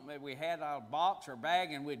cardboard or something that we had out of a box or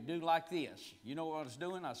bag, and we'd do like this. You know what I was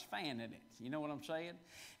doing? I was fanning it. You know what I'm saying?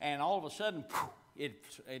 And all of a sudden,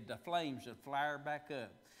 the flames would flare back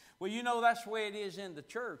up. Well, you know, that's the way it is in the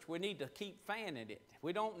church. We need to keep fanning it.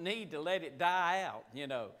 We don't need to let it die out, you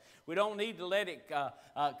know. We don't need to let it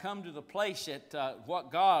come to the place that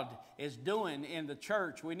what God is doing in the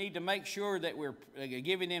church. We need to make sure that we're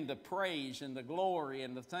giving Him the praise and the glory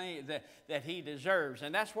and the thing that He deserves.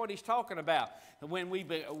 And that's what He's talking about. When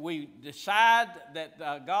we decide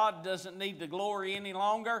that God doesn't need the glory any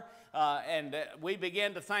longer, and we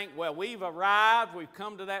begin to think, well, we've arrived, we've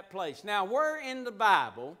come to that place. Now, where in the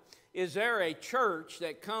Bible is there a church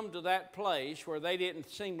that come to that place where they didn't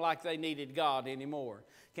seem like they needed God anymore?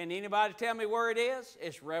 Can anybody tell me where it is?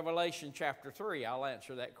 It's Revelation chapter 3. I'll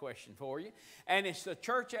answer that question for you. And it's the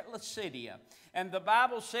church at Laodicea. And the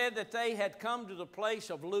Bible said that they had come to the place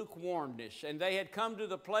of lukewarmness, and they had come to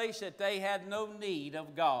the place that they had no need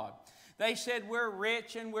of God. They said, we're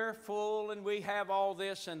rich and we're full and we have all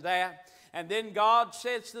this and that. And then God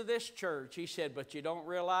says to this church, He said, but you don't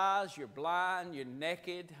realize you're blind, you're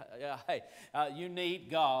naked, you need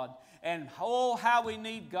God. And oh, how we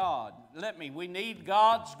need God. We need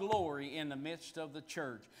God's glory in the midst of the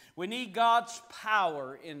church. We need God's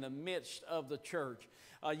power in the midst of the church.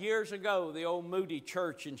 Years ago, the old Moody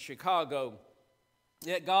Church in Chicago,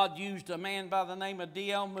 that God used a man by the name of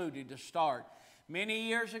D.L. Moody to start. Many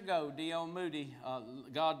years ago, D.L. Moody,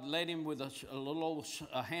 God led him with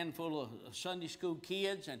a handful of Sunday school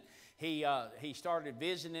kids, and he started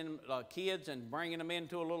visiting kids and bringing them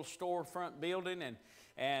into a little storefront building,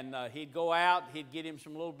 and he'd go out, he'd get him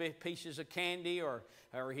some little pieces of candy, or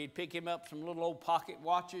he'd pick him up some little old pocket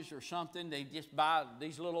watches or something. They'd just buy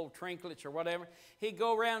these little old trinklets or whatever. He'd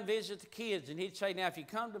go around and visit the kids, and he'd say, now, if you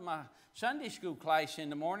come to my Sunday school class in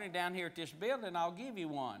the morning down here at this building, I'll give you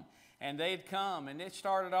one. And they'd come, and it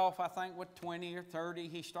started off, I think, with 20 or 30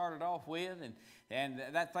 he started off with, and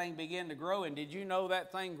that thing began to grow. And did you know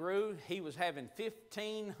that thing grew? He was having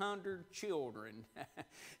 1,500 children.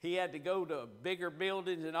 He had to go to bigger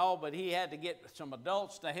buildings and all, but he had to get some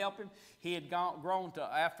adults to help him. He had grown to,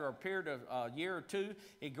 after a period of a year or two,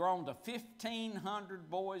 he'd grown to 1,500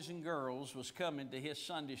 boys and girls was coming to his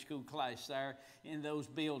Sunday school class there in those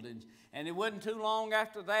buildings. And it wasn't too long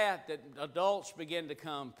after that that adults began to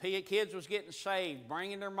come. Kids was getting saved,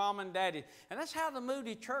 bringing their mom and daddy. And that's how the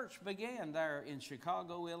Moody Church began there in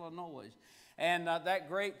Chicago, Illinois. And that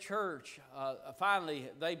great church, finally,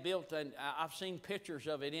 they built, and I've seen pictures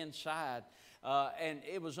of it inside. And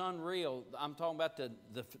it was unreal. I'm talking about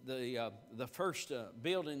the first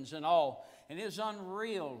buildings and all. And it was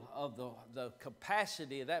unreal of the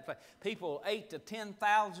capacity of that place. People, 8,000 to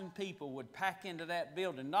 10,000 people would pack into that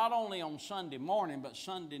building, not only on Sunday morning, but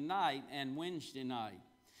Sunday night and Wednesday night.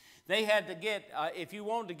 They had to get, if you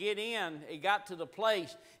wanted to get in, it got to the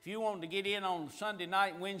place, if you wanted to get in on Sunday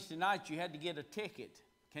night and Wednesday night, you had to get a ticket.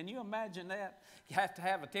 Can you imagine that? You have to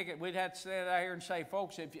have a ticket. We'd have to stand out here and say,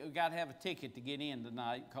 folks, you've got to have a ticket to get in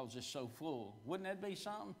tonight because it's so full. Wouldn't that be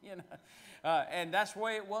something? You know, and that's the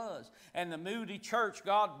way it was. And the Moody Church,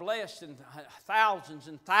 God blessed, and thousands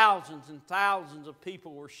and thousands and thousands of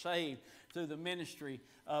people were saved through the ministry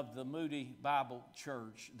of the Moody Bible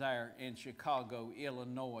Church there in Chicago,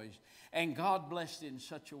 Illinois. And God blessed it in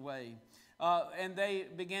such a way. And they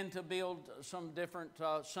began to build some different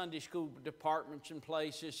Sunday school departments and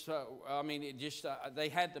places. I mean, it just they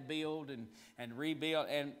had to build and rebuild.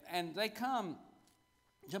 And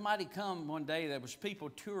somebody come one day, there was people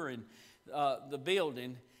touring the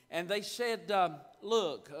building, and they said,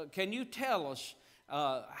 look, can you tell us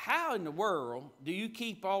how in the world do you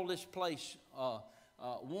keep all this place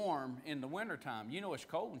warm in the wintertime? You know it's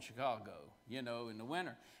cold in Chicago, you know, in the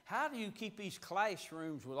winter. How do you keep these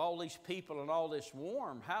classrooms with all these people and all this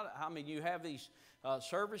warm? I mean, you have these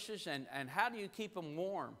services, and how do you keep them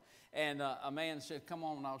warm? And a man said, come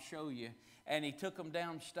on, I'll show you. And he took them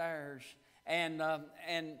downstairs, and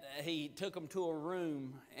he took them to a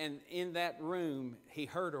room, and in that room, he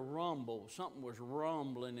heard a rumble. Something was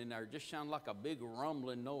rumbling in there. It just sounded like a big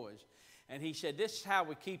rumbling noise. And he said, this is how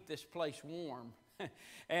we keep this place warm.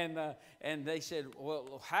 And they said,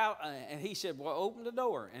 well, how? And he said, well, open the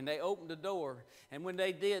door. And they opened the door. And when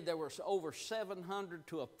they did, there was over 700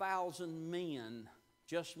 to 1,000 men,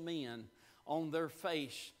 just men, on their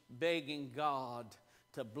face begging God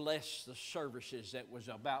to bless the services that was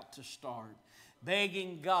about to start.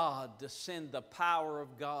 Begging God to send the power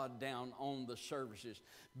of God down on the services.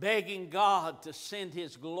 Begging God to send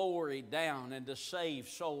His glory down and to save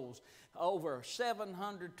souls. Over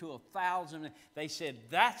 700 to 1,000. They said,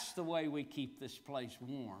 that's the way we keep this place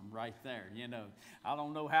warm right there. You know, I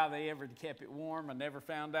don't know how they ever kept it warm. I never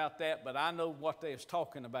found out that, but I know what they was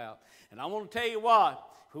talking about. And I want to tell you what,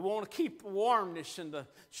 if we want to keep warmness in the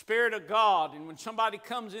Spirit of God, and when somebody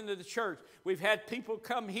comes into the church, we've had people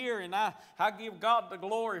come here, and I give God the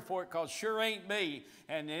glory for it, because sure ain't me,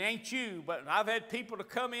 and it ain't you, but I've had people to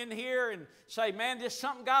come in here and say, man, just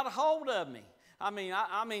something got a hold of me.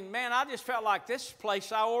 I mean, man, I just felt like this is the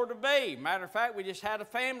place I ought to be. Matter of fact, we just had a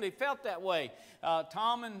family felt that way.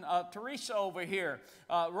 Tom and Teresa over here,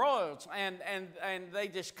 Royals, and they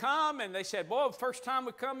just come and they said, boy, the first time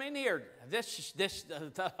we come in here,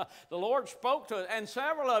 the Lord spoke to us. And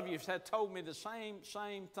several of you have told me the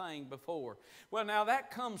same thing before. Well, now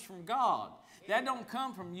that comes from God. That don't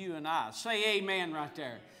come from you and I. Say amen right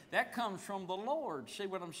there. That comes from the Lord. See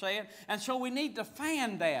what I'm saying? And so we need to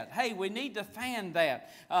fan that. Hey, we need to fan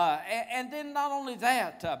that. And then not only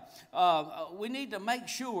that, we need to make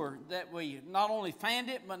sure that we not only fan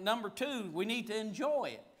it, but number two, we need to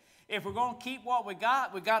enjoy it. If we're going to keep what we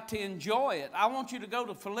got to enjoy it. I want you to go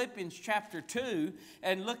to Philippians chapter 2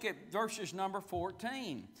 and look at verses number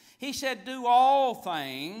 14. He said, do all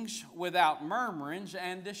things without murmurings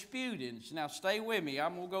and disputings. Now stay with me.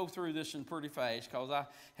 I'm going to go through this in pretty fast because I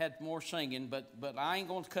had more singing, but I ain't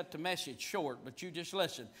going to cut the message short, but you just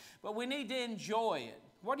listen. But we need to enjoy it.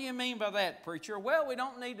 What do you mean by that, preacher? Well, we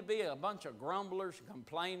don't need to be a bunch of grumblers and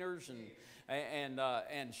complainers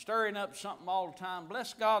and stirring up something all the time.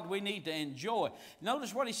 Bless God, we need to enjoy.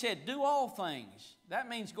 Notice what he said, do all things. That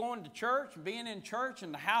means going to church, being in church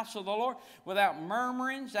in the house of the Lord without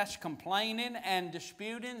murmurings, that's complaining, and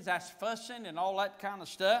disputings, that's fussing and all that kind of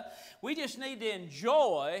stuff. We just need to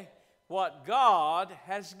enjoy what God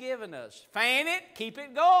has given us. Fan it, keep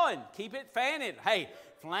it going, keep it fanning. Hey,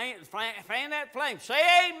 fan that flame. Say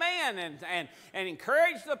amen and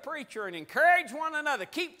encourage the preacher and encourage one another.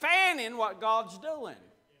 Keep fanning what God's doing,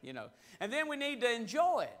 you know. And then we need to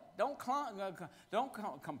enjoy it. Don't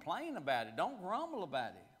complain about it. Don't grumble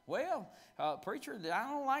about it. Well, preacher, I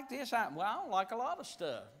don't like this. I don't like a lot of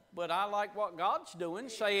stuff, but I like what God's doing.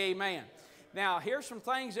 Say amen. Now, here's some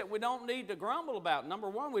things that we don't need to grumble about. Number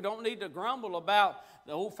one, we don't need to grumble about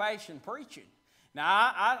the old-fashioned preaching. Now,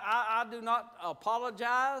 I do not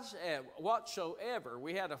apologize whatsoever.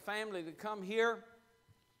 We had a family that come here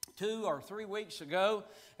 2 or 3 weeks ago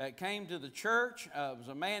that came to the church. It was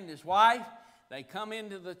a man and his wife. They come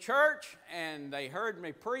into the church and they heard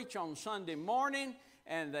me preach on Sunday morning,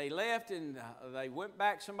 and they left and they went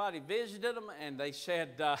back. Somebody visited them and they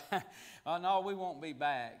said, oh, no, we won't be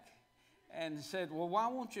back. And said, well, why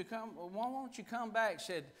won't you come back?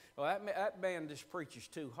 Said, well, that man just preaches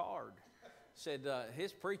too hard. Said,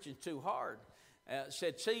 his preaching's too hard.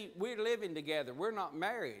 Said, see, we're living together. We're not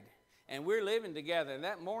married. And we're living together. And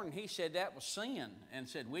that morning he said that was sin. And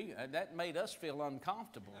said, that made us feel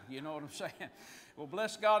uncomfortable. You know what I'm saying? Well,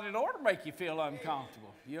 bless God, it ought to make you feel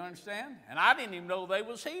uncomfortable. You understand? And I didn't even know they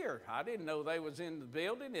was here. I didn't know they was in the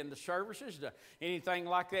building, in the services, anything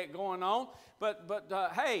like that going on. But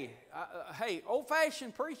hey,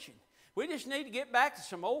 old-fashioned preaching. We just need to get back to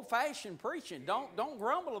some old-fashioned preaching. Don't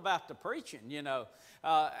grumble about the preaching, you know.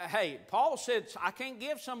 Hey, Paul said, I can't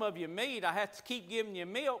give some of you meat. I have to keep giving you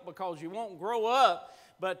milk because you won't grow up.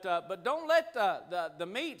 But don't let the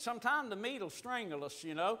meat, sometimes the meat will strangle us,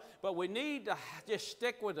 you know. But we need to just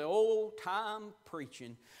stick with the old-time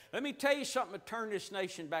preaching. Let me tell you something to turn this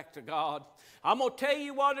nation back to God. I'm going to tell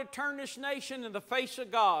you what to turn this nation in the face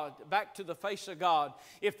of God, back to the face of God.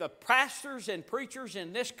 If the pastors and preachers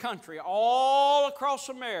in this country, all across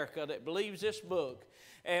America that believes this book,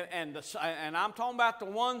 and I'm talking about the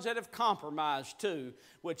ones that have compromised too,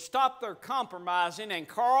 would stop their compromising and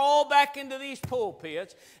crawl back into these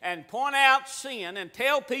pulpits and point out sin and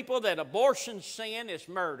tell people that abortion sin is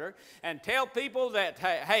murder, and tell people that,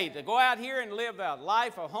 hey, to go out here and live a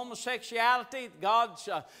life of homosexuality, God's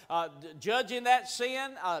judging that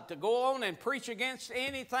sin, to go on and preach against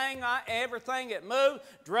everything that moves,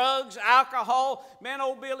 drugs, alcohol. Man,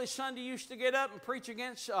 old Billy Sunday used to get up and preach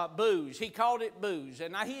against booze. He called it booze.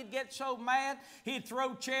 And he'd get so mad, he'd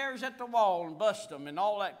throw chairs at the wall and bust them and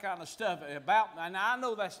all that kind of stuff. And I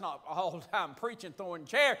know that's not all the time preaching, throwing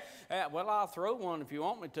chairs. Well, I'll throw one if you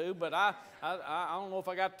want me to, but I don't know if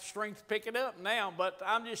I got the strength to pick it up now. But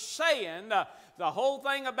I'm just saying, the whole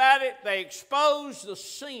thing about it, they expose the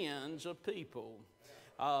sins of people.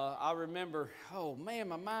 I remember, oh man,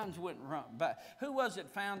 my mind's went wrong. But who was it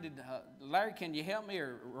founded? Larry, can you help me,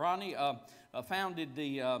 or Ronnie? Founded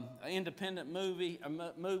the independent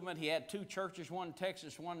movement. He had 2 churches, one in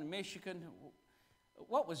Texas, one in Michigan.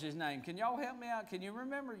 What was his name? Can y'all help me out? Can you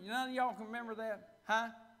remember? None of y'all can remember that? Huh?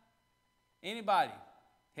 Anybody?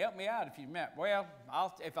 Help me out if you remember. Well,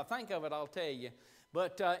 if I think of it, I'll tell you.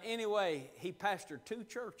 But anyway, he pastored 2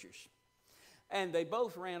 churches. And they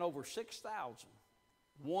both ran over 6,000.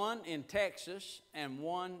 One in Texas and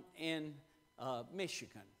one in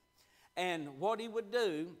Michigan. And what he would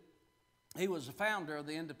do, he was the founder of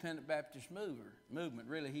the Independent Baptist movement.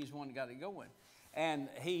 Really, he's the one that got it going. And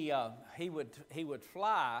he would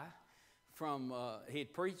fly he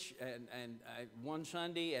had preached one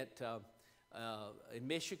Sunday in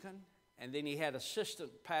Michigan, and then he had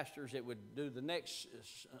assistant pastors that would do the next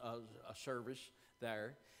service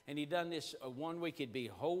there. And he'd done this 1 week. It'd be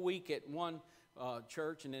a whole week at one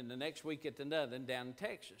church, and then the next week at another down in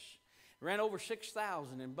Texas. Ran over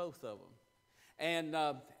 6,000 in both of them.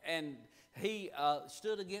 And he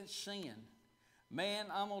stood against sin. Man,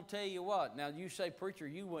 I'm going to tell you what. Now, you say, preacher,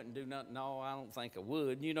 you wouldn't do nothing. No, I don't think I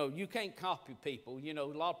would. You know, you can't copy people. You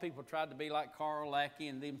know, a lot of people tried to be like Carl Lackey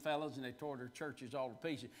and them fellas, and they tore their churches all to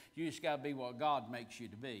pieces. You just got to be what God makes you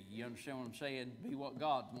to be. You understand what I'm saying? Be what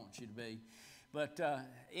God wants you to be. But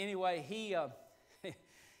anyway, he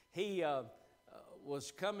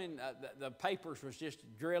was coming, the papers was just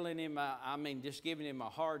drilling him, just giving him a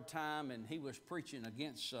hard time, and he was preaching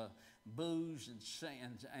against booze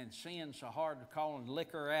and sin so hard, calling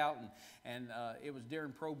liquor out, and it was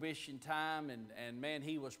during Prohibition time, and man,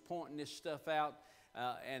 he was pointing this stuff out,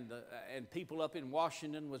 and people up in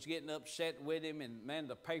Washington was getting upset with him, and man,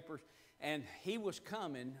 the papers, and he was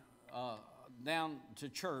coming down to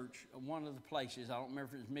church, one of the places, I don't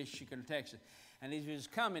remember if it was Michigan or Texas, and as he was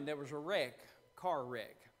coming, there was a car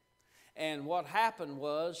wreck. And what happened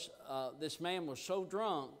was this man was so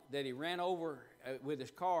drunk that he ran over with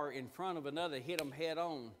his car in front of another, hit him head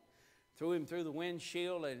on, threw him through the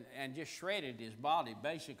windshield and just shredded his body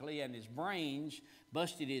basically, and his brains,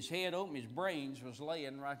 busted his head open, his brains was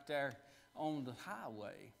laying right there on the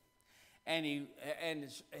highway. And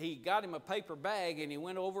he got him a paper bag, and he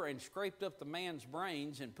went over and scraped up the man's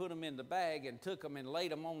brains and put them in the bag and took them and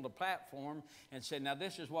laid them on the platform and said, now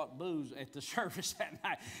this is what booze at the service that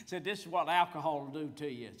night. Said, this is what alcohol will do to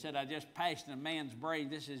you. Said, I just passed in a man's brain.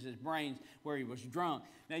 This is his brains where he was drunk.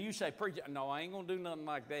 Now you say, preacher, no, I ain't going to do nothing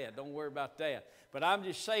like that. Don't worry about that. But I'm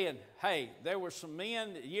just saying, hey, there were some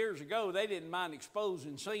men years ago, they didn't mind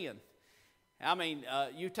exposing sin. I mean,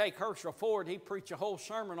 you take Herschel Ford, he preached a whole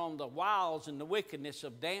sermon on the wiles and the wickedness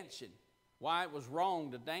of dancing, why it was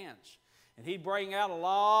wrong to dance. And he'd bring out a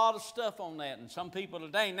lot of stuff on that. And some people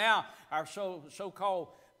today, now, our so-called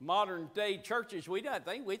modern day churches, we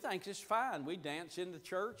think it's fine. We dance in the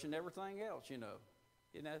church and everything else, you know.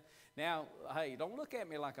 Now, hey, don't look at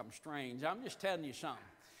me like I'm strange. I'm just telling you something.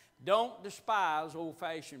 Don't despise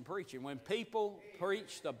old-fashioned preaching. When people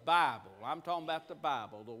preach the Bible, I'm talking about the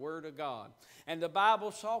Bible, the Word of God. And the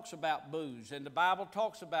Bible talks about booze, and the Bible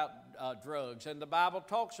talks about drugs, and the Bible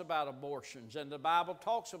talks about abortions, and the Bible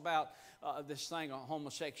talks about this thing on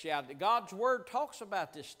homosexuality. God's Word talks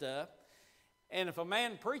about this stuff. And if a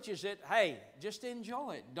man preaches it, hey, just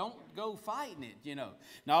enjoy it. Don't go fighting it, you know.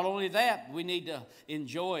 Not only that, we need to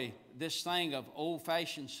enjoy this thing of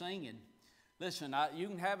old-fashioned singing. Listen, you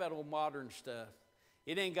can have that old modern stuff.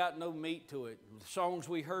 It ain't got no meat to it. The songs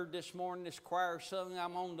we heard this morning, this choir sung,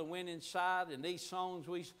 I'm on the winning side, and these songs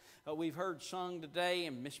we've heard sung today,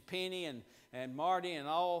 and Miss Penny and Marty and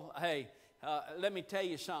all, hey, let me tell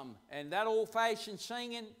you something. And that old-fashioned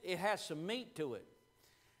singing, it has some meat to it.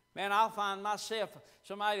 Man, I'll find myself,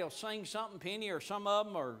 somebody will sing something, Penny or some of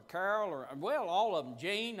them, or Carol, or, well, all of them.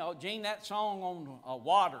 Gene, that song on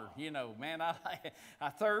water, you know, man, I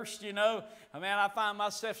thirst, you know. Man, I find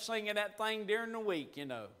myself singing that thing during the week, you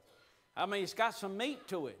know. I mean, it's got some meat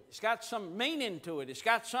to it. It's got some meaning to it. It's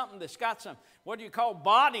got something that's got some, what do you call,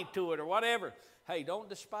 body to it or whatever. Hey, don't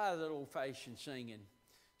despise that old-fashioned singing.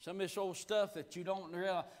 Some of this old stuff that you don't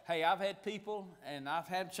realize. Hey, I've had people, and I've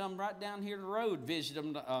had some right down here the road visit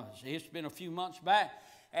them. It's been a few months back.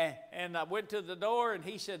 And I went to the door, and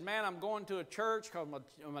he said, man, I'm going to a church because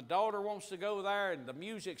my daughter wants to go there, and the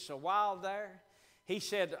music's so wild there. He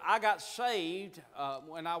said, I got saved.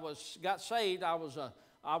 When I got saved, I was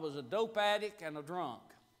a dope addict and a drunk.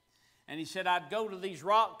 And he said, I'd go to these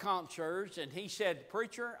rock concerts, and he said,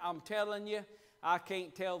 preacher, I'm telling you, I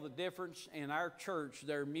can't tell the difference in our church,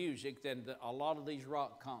 their music, than a lot of these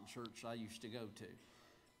rock concerts I used to go to.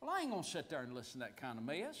 Well, I ain't going to sit there and listen to that kind of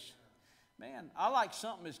mess. Man, I like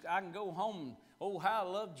something that I can go home and, oh, how I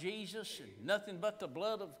love Jesus, and nothing but the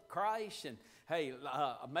blood of Christ, and, hey,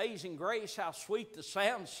 amazing grace, how sweet the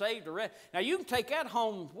sound, saved the rest. Now, you can take that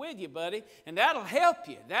home with you, buddy, and that'll help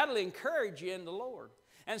you. That'll encourage you in the Lord.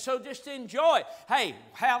 And so just enjoy it. Hey,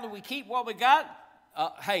 how do we keep what we got?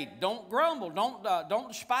 Hey, don't grumble. Don't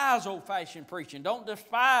despise old-fashioned preaching. Don't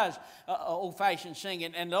despise old-fashioned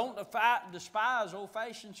singing. And don't despise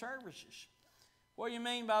old-fashioned services. What do you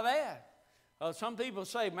mean by that? Some people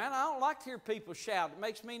say, man, I don't like to hear people shout. It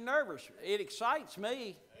makes me nervous. It excites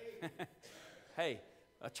me. Hey,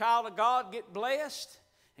 a child of God get blessed,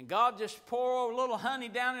 and God just pour a little honey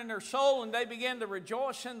down in their soul, and they begin to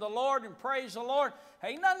rejoice in the Lord and praise the Lord.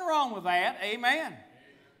 Ain't nothing wrong with that. Amen.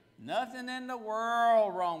 Nothing in the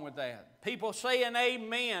world wrong with that. People saying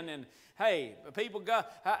amen, and hey, people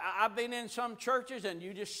got, I've been in some churches and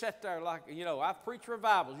you just sit there like, you know, I've preached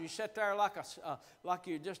revivals. You sit there like like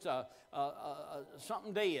you're just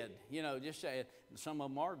something dead, you know, just say, some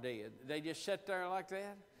of them are dead. They just sit there like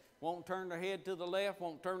that, won't turn their head to the left,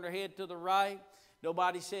 won't turn their head to the right.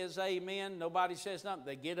 Nobody says amen. Nobody says nothing.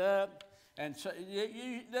 They get up. And so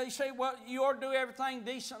they say, well, you ought to do everything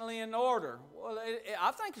decently in order. Well,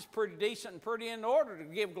 I think it's pretty decent and pretty in order to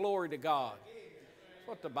give glory to God. That's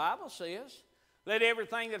what the Bible says. Let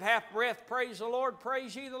everything that hath breath praise the Lord,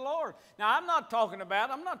 praise ye the Lord. Now, I'm not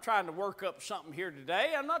trying to work up something here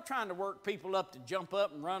today. I'm not trying to work people up to jump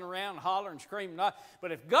up and run around and holler and scream.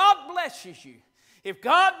 But if God blesses you, if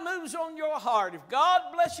God moves on your heart, if God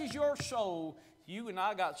blesses your soul, you and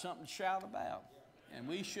I got something to shout about. And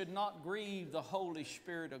we should not grieve the Holy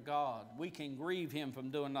Spirit of God. We can grieve Him from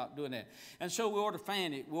not doing that. And so we ought to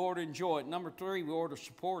fan it. We ought to enjoy it. Number 3, we ought to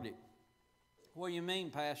support it. What do you mean,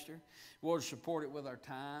 Pastor? We ought to support it with our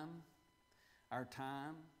time. Our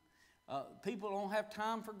time. People don't have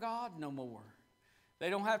time for God no more. They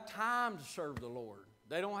don't have time to serve the Lord.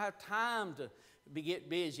 They don't have time to get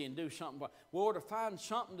busy and do something. We ought to find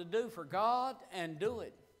something to do for God and do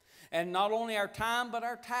it. And not only our time, but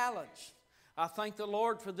our talents. I thank the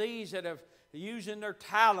Lord for these that have using their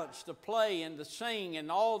talents to play and to sing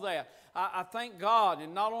and all that. I thank God.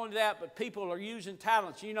 And not only that, but people are using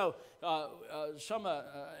talents. You know,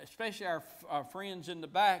 especially our friends in the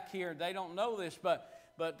back here, they don't know this, but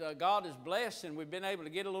God is blessed, and we've been able to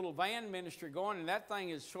get a little van ministry going, and that thing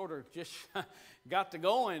is sort of just got to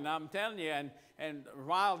going, I'm telling you. And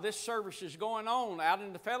while this service is going on, out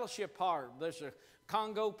in the fellowship part, there's a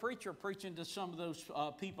Congo preacher preaching to some of those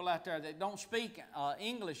people out there that don't speak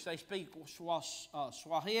English. They speak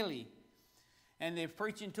Swahili, and they're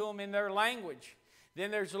preaching to them in their language. Then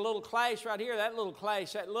there's a little class right here. That little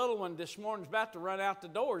class, that little one this morning's about to run out the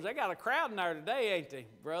doors. They got a crowd in there today, ain't they,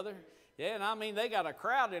 brother? Yeah, and I mean, they got a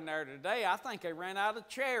crowd in there today. I think they ran out of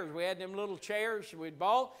chairs. We had them little chairs we'd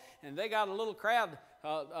bought, and they got a little crowd,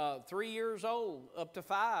 3 years old up to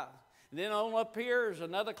 5. And then on up here is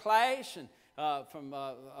another class, and from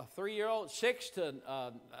a 3-year-old, 6 to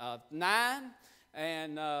 9,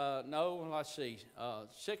 and let's see,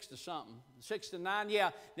 6 to something, 6 to 9,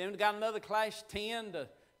 yeah. Then we got another class, 10 to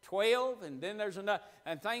 12, and then there's another,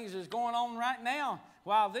 and things is going on right now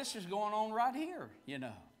while this is going on right here, you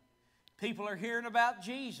know. People are hearing about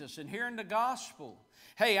Jesus and hearing the gospel.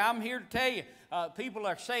 Hey, I'm here to tell you, people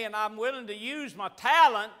are saying, I'm willing to use my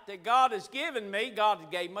talent that God has given me.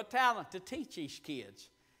 God gave me a talent to teach these kids.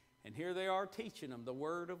 And here they are teaching them the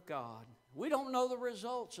Word of God. We don't know the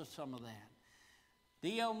results of some of that.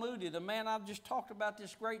 D.L. Moody, the man I've just talked about,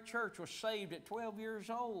 this great church, was saved at 12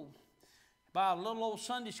 years old by a little old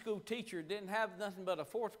Sunday school teacher, didn't have nothing but a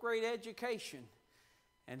 4th grade education.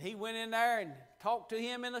 And he went in there and talked to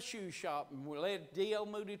him in a shoe shop and led D.L.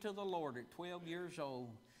 Moody to the Lord at 12 years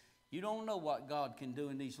old. You don't know what God can do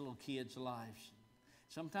in these little kids' lives.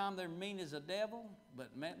 Sometimes they're mean as a devil, but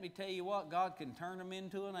let me tell you what, God can turn them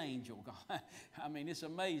into an angel. I mean, it's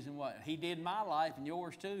amazing what He did in my life and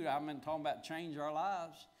yours too. I'm talking about change our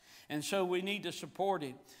lives. And so we need to support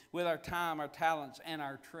it with our time, our talents, and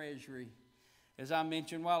our treasury. As I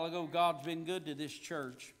mentioned a while ago, God's been good to this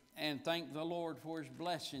church, and thank the Lord for His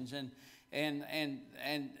blessings. And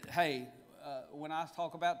hey, when I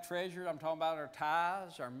talk about treasure, I'm talking about our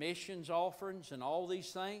tithes, our missions offerings, and all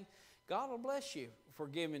these things. God will bless you for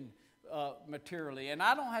giving materially. And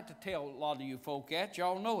I don't have to tell a lot of you folk that.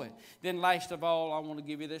 Y'all know it. Then last of all, I want to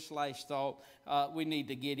give you this last thought. We need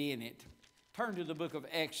to get in it. Turn to the book of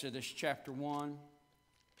Exodus chapter 1.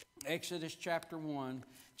 Exodus chapter 1.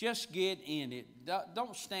 Just get in it.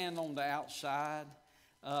 Don't stand on the outside.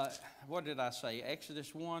 What did I say?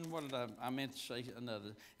 Exodus 1? What did I meant to say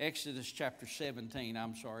another. Exodus chapter 17.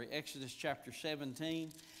 I'm sorry. Exodus chapter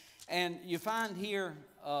 17. And you find here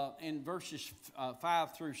in verses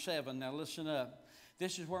 5 through 7, now listen up.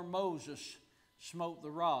 This is where Moses smote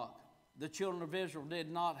the rock. The children of Israel did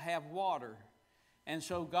not have water. And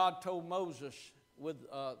so God told Moses with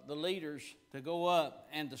the leaders to go up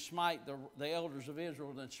and to smite the elders of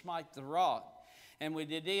Israel and smite the rock. And when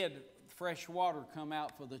they did, fresh water come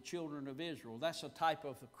out for the children of Israel. That's a type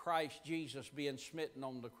of Christ Jesus being smitten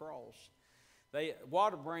on the cross.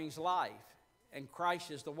 Water brings life. And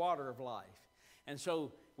Christ is the water of life. And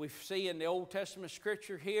so we see in the Old Testament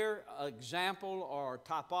scripture here an example or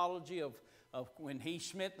typology of when he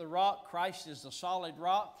smit the rock. Christ is the solid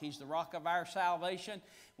rock. He's the rock of our salvation.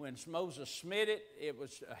 When Moses smit it, it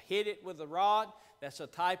was hit it with the rod. That's a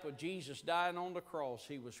type of Jesus dying on the cross.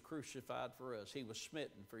 He was crucified for us. He was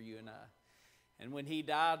smitten for you and I. And when he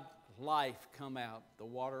died, life come out, the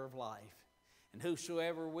water of life. And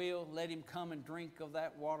whosoever will, let him come and drink of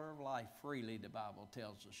that water of life freely, the Bible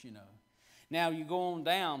tells us, you know. Now you go on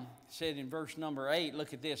down, said in verse number 8,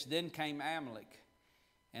 look at this. Then came Amalek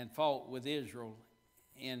and fought with Israel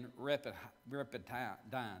in Rephidim.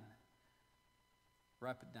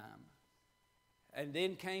 And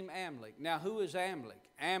then came Amalek. Now who is Amalek?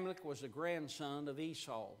 Amalek was the grandson of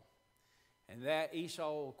Esau. And that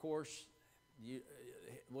Esau, of course,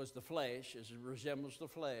 was the flesh, as it resembles the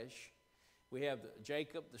flesh. We have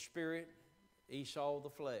Jacob, the spirit, Esau, the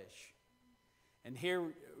flesh. And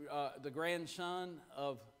here, the grandson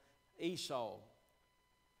of Esau,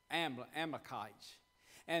 Amalekites.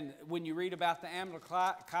 And when you read about the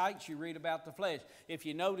Amalekites, you read about the flesh. If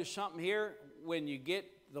you notice something here, when you get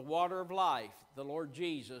the water of life, the Lord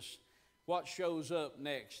Jesus, what shows up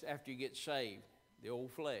next after you get saved? The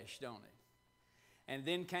old flesh, don't it? And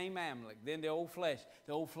then came Amalek, then the old flesh.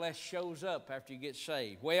 The old flesh shows up after you get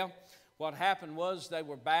saved. Well, what happened was they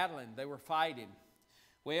were battling, they were fighting.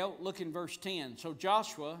 Well, look in verse 10. So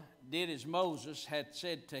Joshua did as Moses had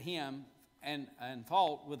said to him and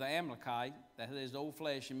fought with the Amalekite, that is the old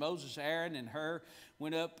flesh. And Moses, Aaron, and Hur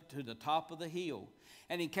went up to the top of the hill.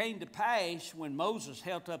 And it came to pass when Moses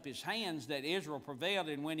held up his hands that Israel prevailed,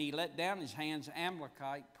 and when he let down his hands,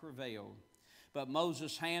 Amalekite prevailed. But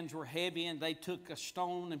Moses' hands were heavy, and they took a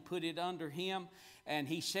stone and put it under him, and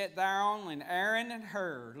he sat thereon, and Aaron and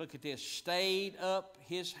Hur, look at this, stayed up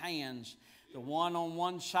his hands, the one on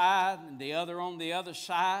one side and the other on the other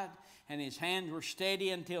side, and his hands were steady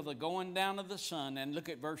until the going down of the sun. And look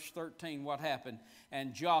at verse 13, what happened.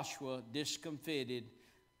 And Joshua discomfited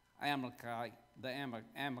the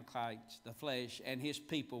Amalekites, the flesh, and his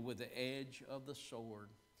people with the edge of the sword.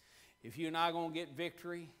 If you and I are going to get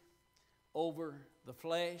victory over the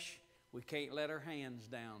flesh, we can't let our hands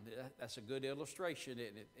down. That's a good illustration,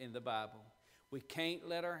 isn't it, in the Bible? We can't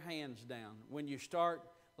let our hands down. When you start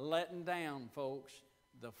letting down, folks,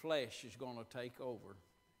 the flesh is going to take over.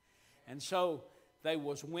 And so they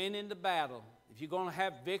was winning the battle. If you're going to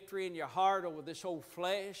have victory in your heart over this old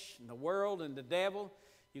flesh and the world and the devil,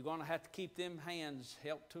 you're going to have to keep them hands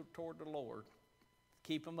held toward the Lord.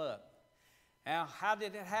 Keep them up. Now, how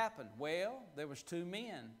did it happen? Well, there was two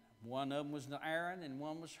men. One of them was Aaron and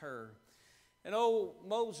one was Hur. And old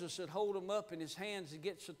Moses would hold them up in his hands and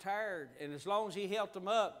get so tired. And as long as he held them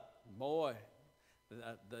up, boy,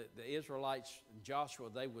 the Israelites, Joshua,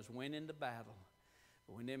 they was winning the battle.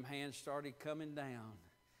 But when them hands started coming down,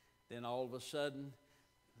 then all of a sudden,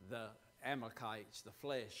 the Amalekites, the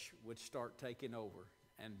flesh, would start taking over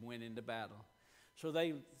and winning the battle. So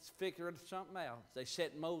they figured something out. They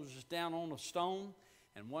set Moses down on a stone,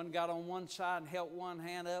 and one got on one side and held one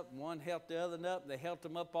hand up, and one held the other up. They held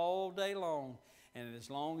them up all day long. And as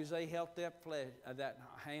long as they held that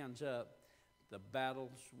hands up, the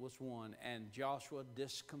battles was won. And Joshua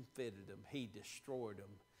discomfited them. He destroyed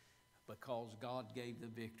them because God gave the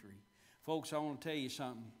victory. Folks, I want to tell you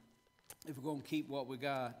something. If we're going to keep what we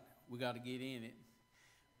got to get in it.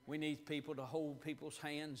 We need people to hold people's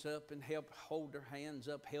hands up and help hold their hands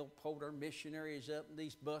up, help hold our missionaries up, and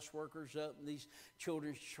these bus workers up, and these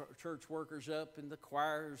children's church workers up, and the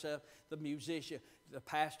choirs up, the musician, the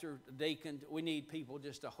pastor, the deacon. We need people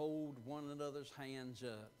just to hold one another's hands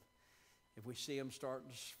up. If we see them starting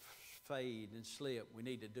to fade and slip, we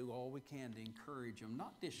need to do all we can to encourage them,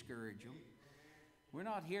 not discourage them. We're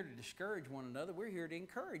not here to discourage one another. We're here to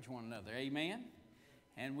encourage one another. Amen?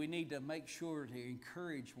 And we need to make sure to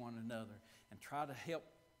encourage one another and try to help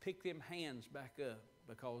pick them hands back up,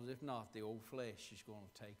 because if not, the old flesh is going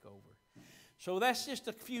to take over. So that's just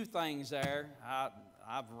a few things there.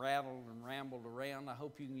 I've rattled and rambled around. I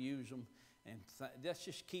hope you can use them. And let's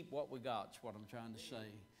just keep what we got, is what I'm trying to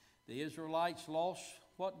say. The Israelites lost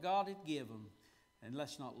what God had given them. And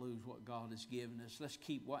let's not lose what God has given us. Let's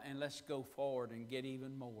keep and let's go forward and get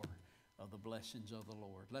even more of the blessings of the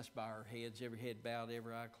Lord. Let's bow our heads, every head bowed,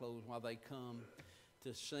 every eye closed, while they come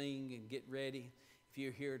to sing and get ready. If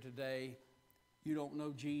you're here today, you don't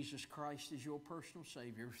know Jesus Christ as your personal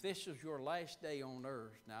Savior. If this is your last day on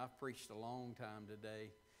earth, now I've preached a long time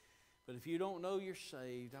today, but if you don't know you're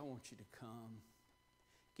saved, I want you to come.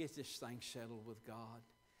 Get this thing settled with God.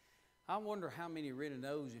 I wonder how many really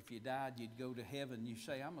knows if you died, you'd go to heaven. You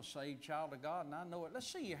say, I'm a saved child of God, and I know it.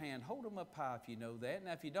 Let's see your hand. Hold them up high if you know that.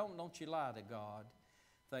 Now, if you don't you lie to God.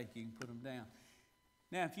 Thank you. You can put them down.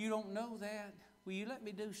 Now, if you don't know that, will you let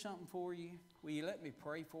me do something for you? Will you let me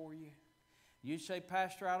pray for you? You say,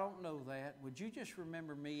 Pastor, I don't know that. Would you just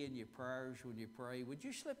remember me in your prayers when you pray? Would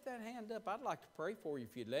you slip that hand up? I'd like to pray for you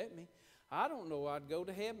if you'd let me. I don't know I'd go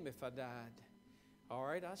to heaven if I died. All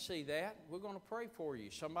right, I see that. We're going to pray for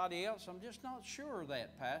you. Somebody else, I'm just not sure of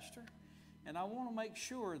that, Pastor. And I want to make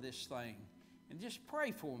sure of this thing. And just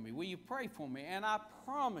pray for me. Will you pray for me? And I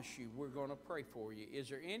promise you we're going to pray for you. Is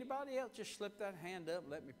there anybody else? Just slip that hand up.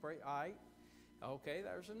 Let me pray. All right. Okay,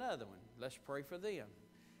 there's another one. Let's pray for them.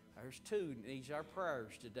 There's two needs our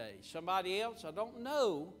prayers today. Somebody else, I don't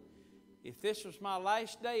know. If this was my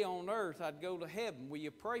last day on earth, I'd go to heaven. Will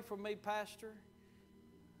you pray for me, Pastor?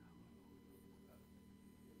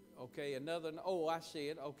 Okay, another. Oh, I see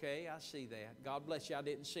it. Okay, I see that. God bless you. I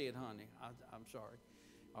didn't see it, honey. I'm sorry.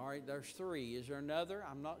 All right, there's three. Is there another?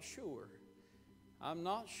 I'm not sure. I'm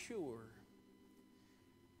not sure.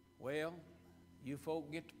 Well, you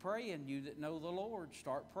folk get to praying. You that know the Lord,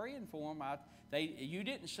 start praying for them. They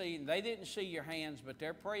didn't see your hands, but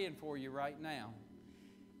they're praying for you right now.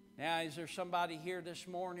 Now, is there somebody here this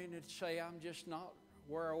morning that say, I'm just not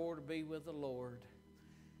where I ought to be with the Lord?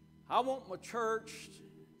 I want my church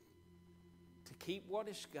to keep what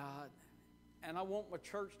it's got, and I want my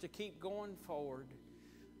church to keep going forward.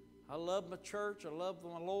 I love my church. I love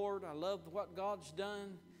my Lord. I love what God's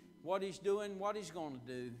done, what He's doing, what He's going to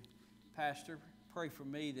do. Pastor, pray for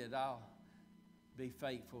me that I'll be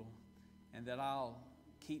faithful and that I'll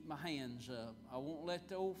keep my hands up. I won't let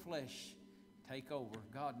the old flesh take over.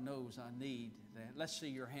 God knows I need that. Let's see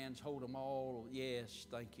your hands. Hold them all. Yes,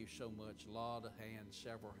 thank you so much. A lot of hands,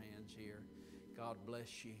 several hands here. God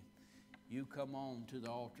bless you. You come on to the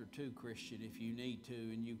altar too, Christian, if you need to,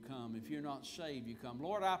 and you come. If you're not saved, you come.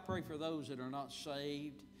 Lord, I pray for those that are not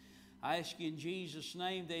saved. I ask you in Jesus'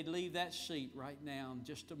 name they'd leave that seat right now in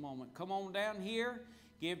just a moment. Come on down here.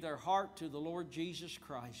 Give their heart to the Lord Jesus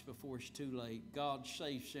Christ before it's too late. God,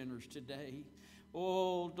 save sinners today.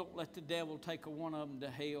 Oh, don't let the devil take one of them to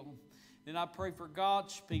hell. And I pray for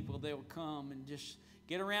God's people, they'll come and just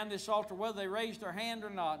get around this altar, whether they raise their hand or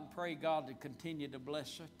not, and pray God to continue to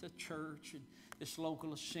bless the church and this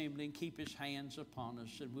local assembly and keep His hands upon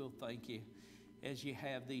us. And we'll thank you as you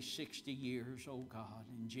have these 60 years, oh God,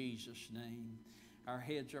 in Jesus' name. Our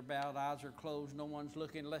heads are bowed, eyes are closed, no one's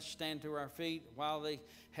looking. Let's stand to our feet while they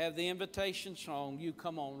have the invitation song. You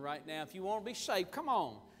come on right now. If you want to be saved, come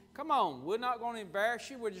on. Come on. We're not going to embarrass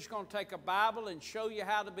you. We're just going to take a Bible and show you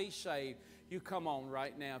how to be saved. You come on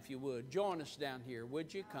right now if you would. Join us down here.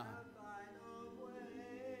 Would you come?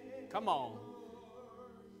 Come on.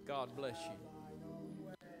 God bless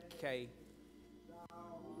you. Okay.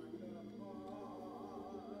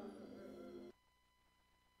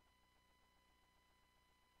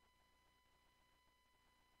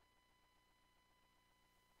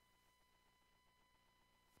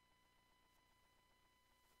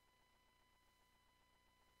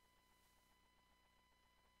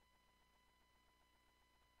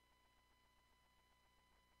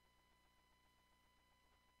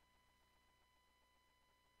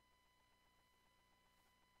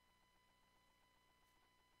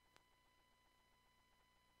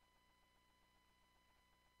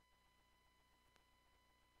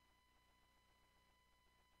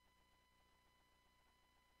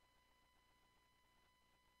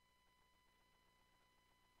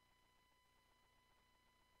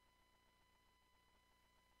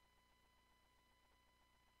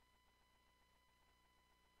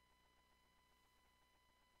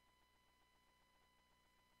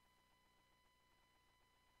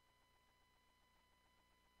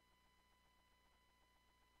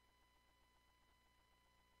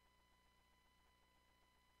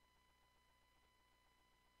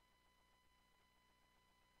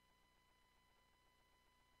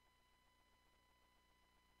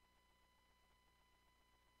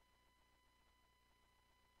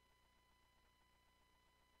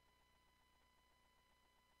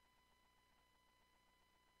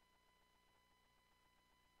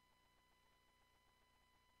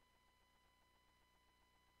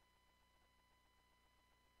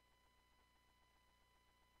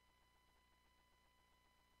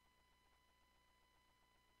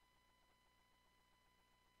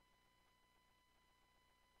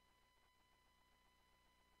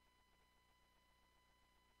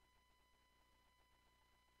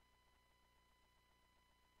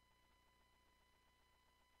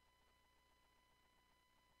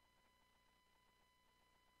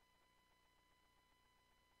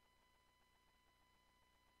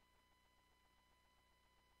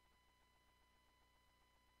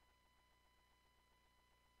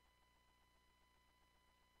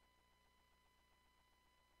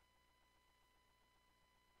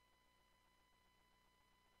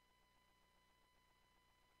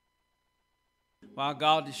 While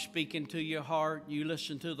God is speaking to your heart, you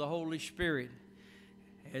listen to the Holy Spirit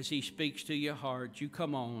as He speaks to your heart. You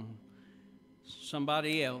come on.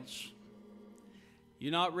 Somebody else.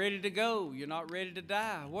 You're not ready to go. You're not ready to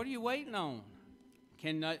die. What are you waiting on?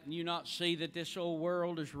 Can you not see that this old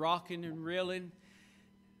world is rocking and reeling?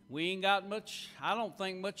 We ain't got much, I don't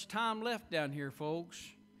think, much time left down here, folks.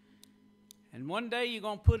 And one day you're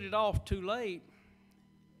going to put it off too late.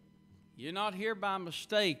 You're not here by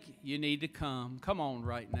mistake. You need to come. Come on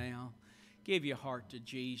right now. Give your heart to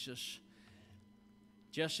Jesus.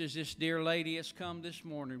 Just as this dear lady has come this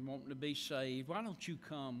morning wanting to be saved, why don't you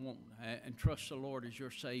come and trust the Lord as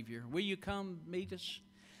your Savior? Will you come meet us?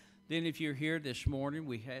 Then if you're here this morning,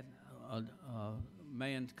 we had a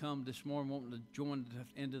man come this morning wanting to join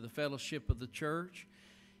into the fellowship of the church.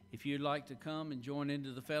 If you'd like to come and join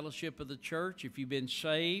into the fellowship of the church, if you've been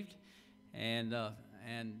saved and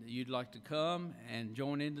you'd like to come and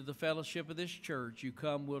join into the fellowship of this church, you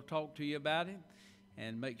come, we'll talk to you about it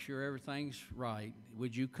and make sure everything's right.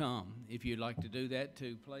 Would you come? If you'd like to do that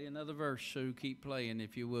too, play another verse, Sue. Keep playing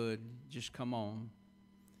if you would. Just come on.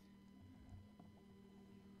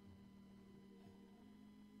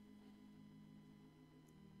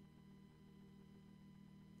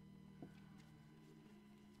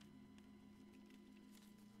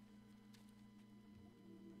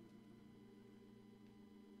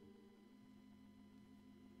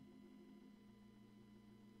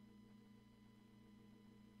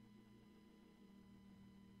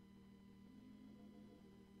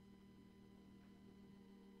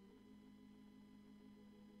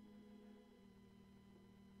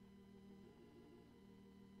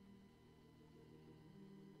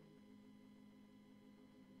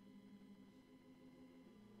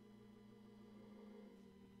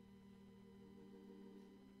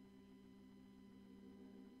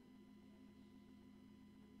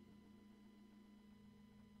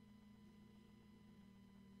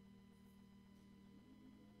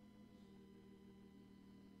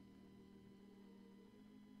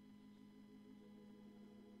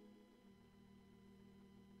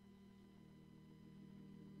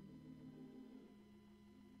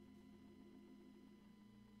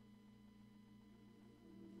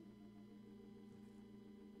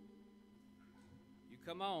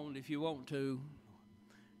 Come on if you want to.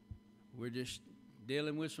 We're just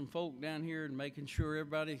dealing with some folk down here and making sure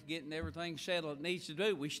everybody's getting everything settled it needs to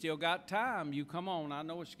do. We still got time. You come on. I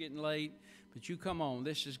know it's getting late, but you come on.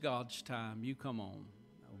 This is God's time. You come on.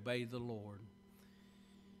 Obey the Lord.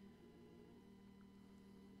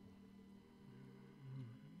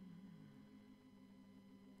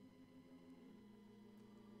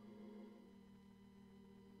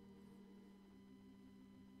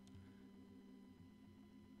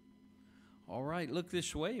 All right, look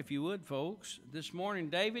this way if you would, folks. This morning,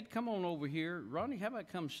 David, come on over here. Ronnie, how about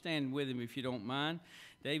come stand with him if you don't mind?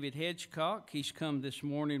 David Hedgecock, he's come this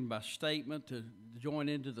morning by statement to join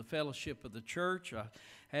into the fellowship of the church. I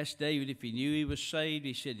asked David if he knew he was saved.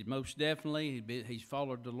 He said most definitely. He's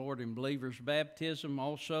followed the Lord in believer's baptism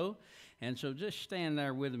also. And so just stand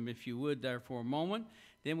there with him if you would there for a moment.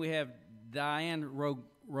 Then we have Diane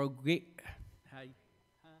Rodriguez.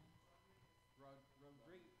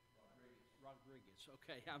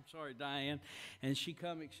 Okay, I'm sorry, Diane. And she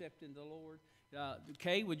come accepting the Lord.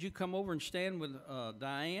 Kay, would you come over and stand with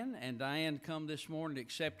Diane? And Diane come this morning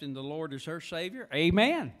accepting the Lord as her Savior.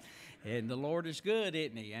 Amen. And the Lord is good,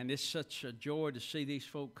 isn't He? And it's such a joy to see these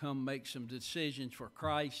folk come make some decisions for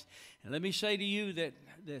Christ. And let me say to you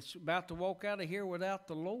that's about to walk out of here without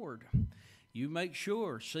the Lord, you make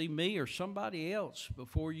sure, see me or somebody else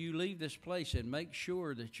before you leave this place and make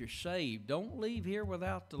sure that you're saved. Don't leave here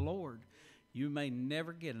without the Lord. You may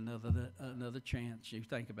never get another chance. You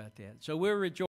think about that. So we're rejoicing.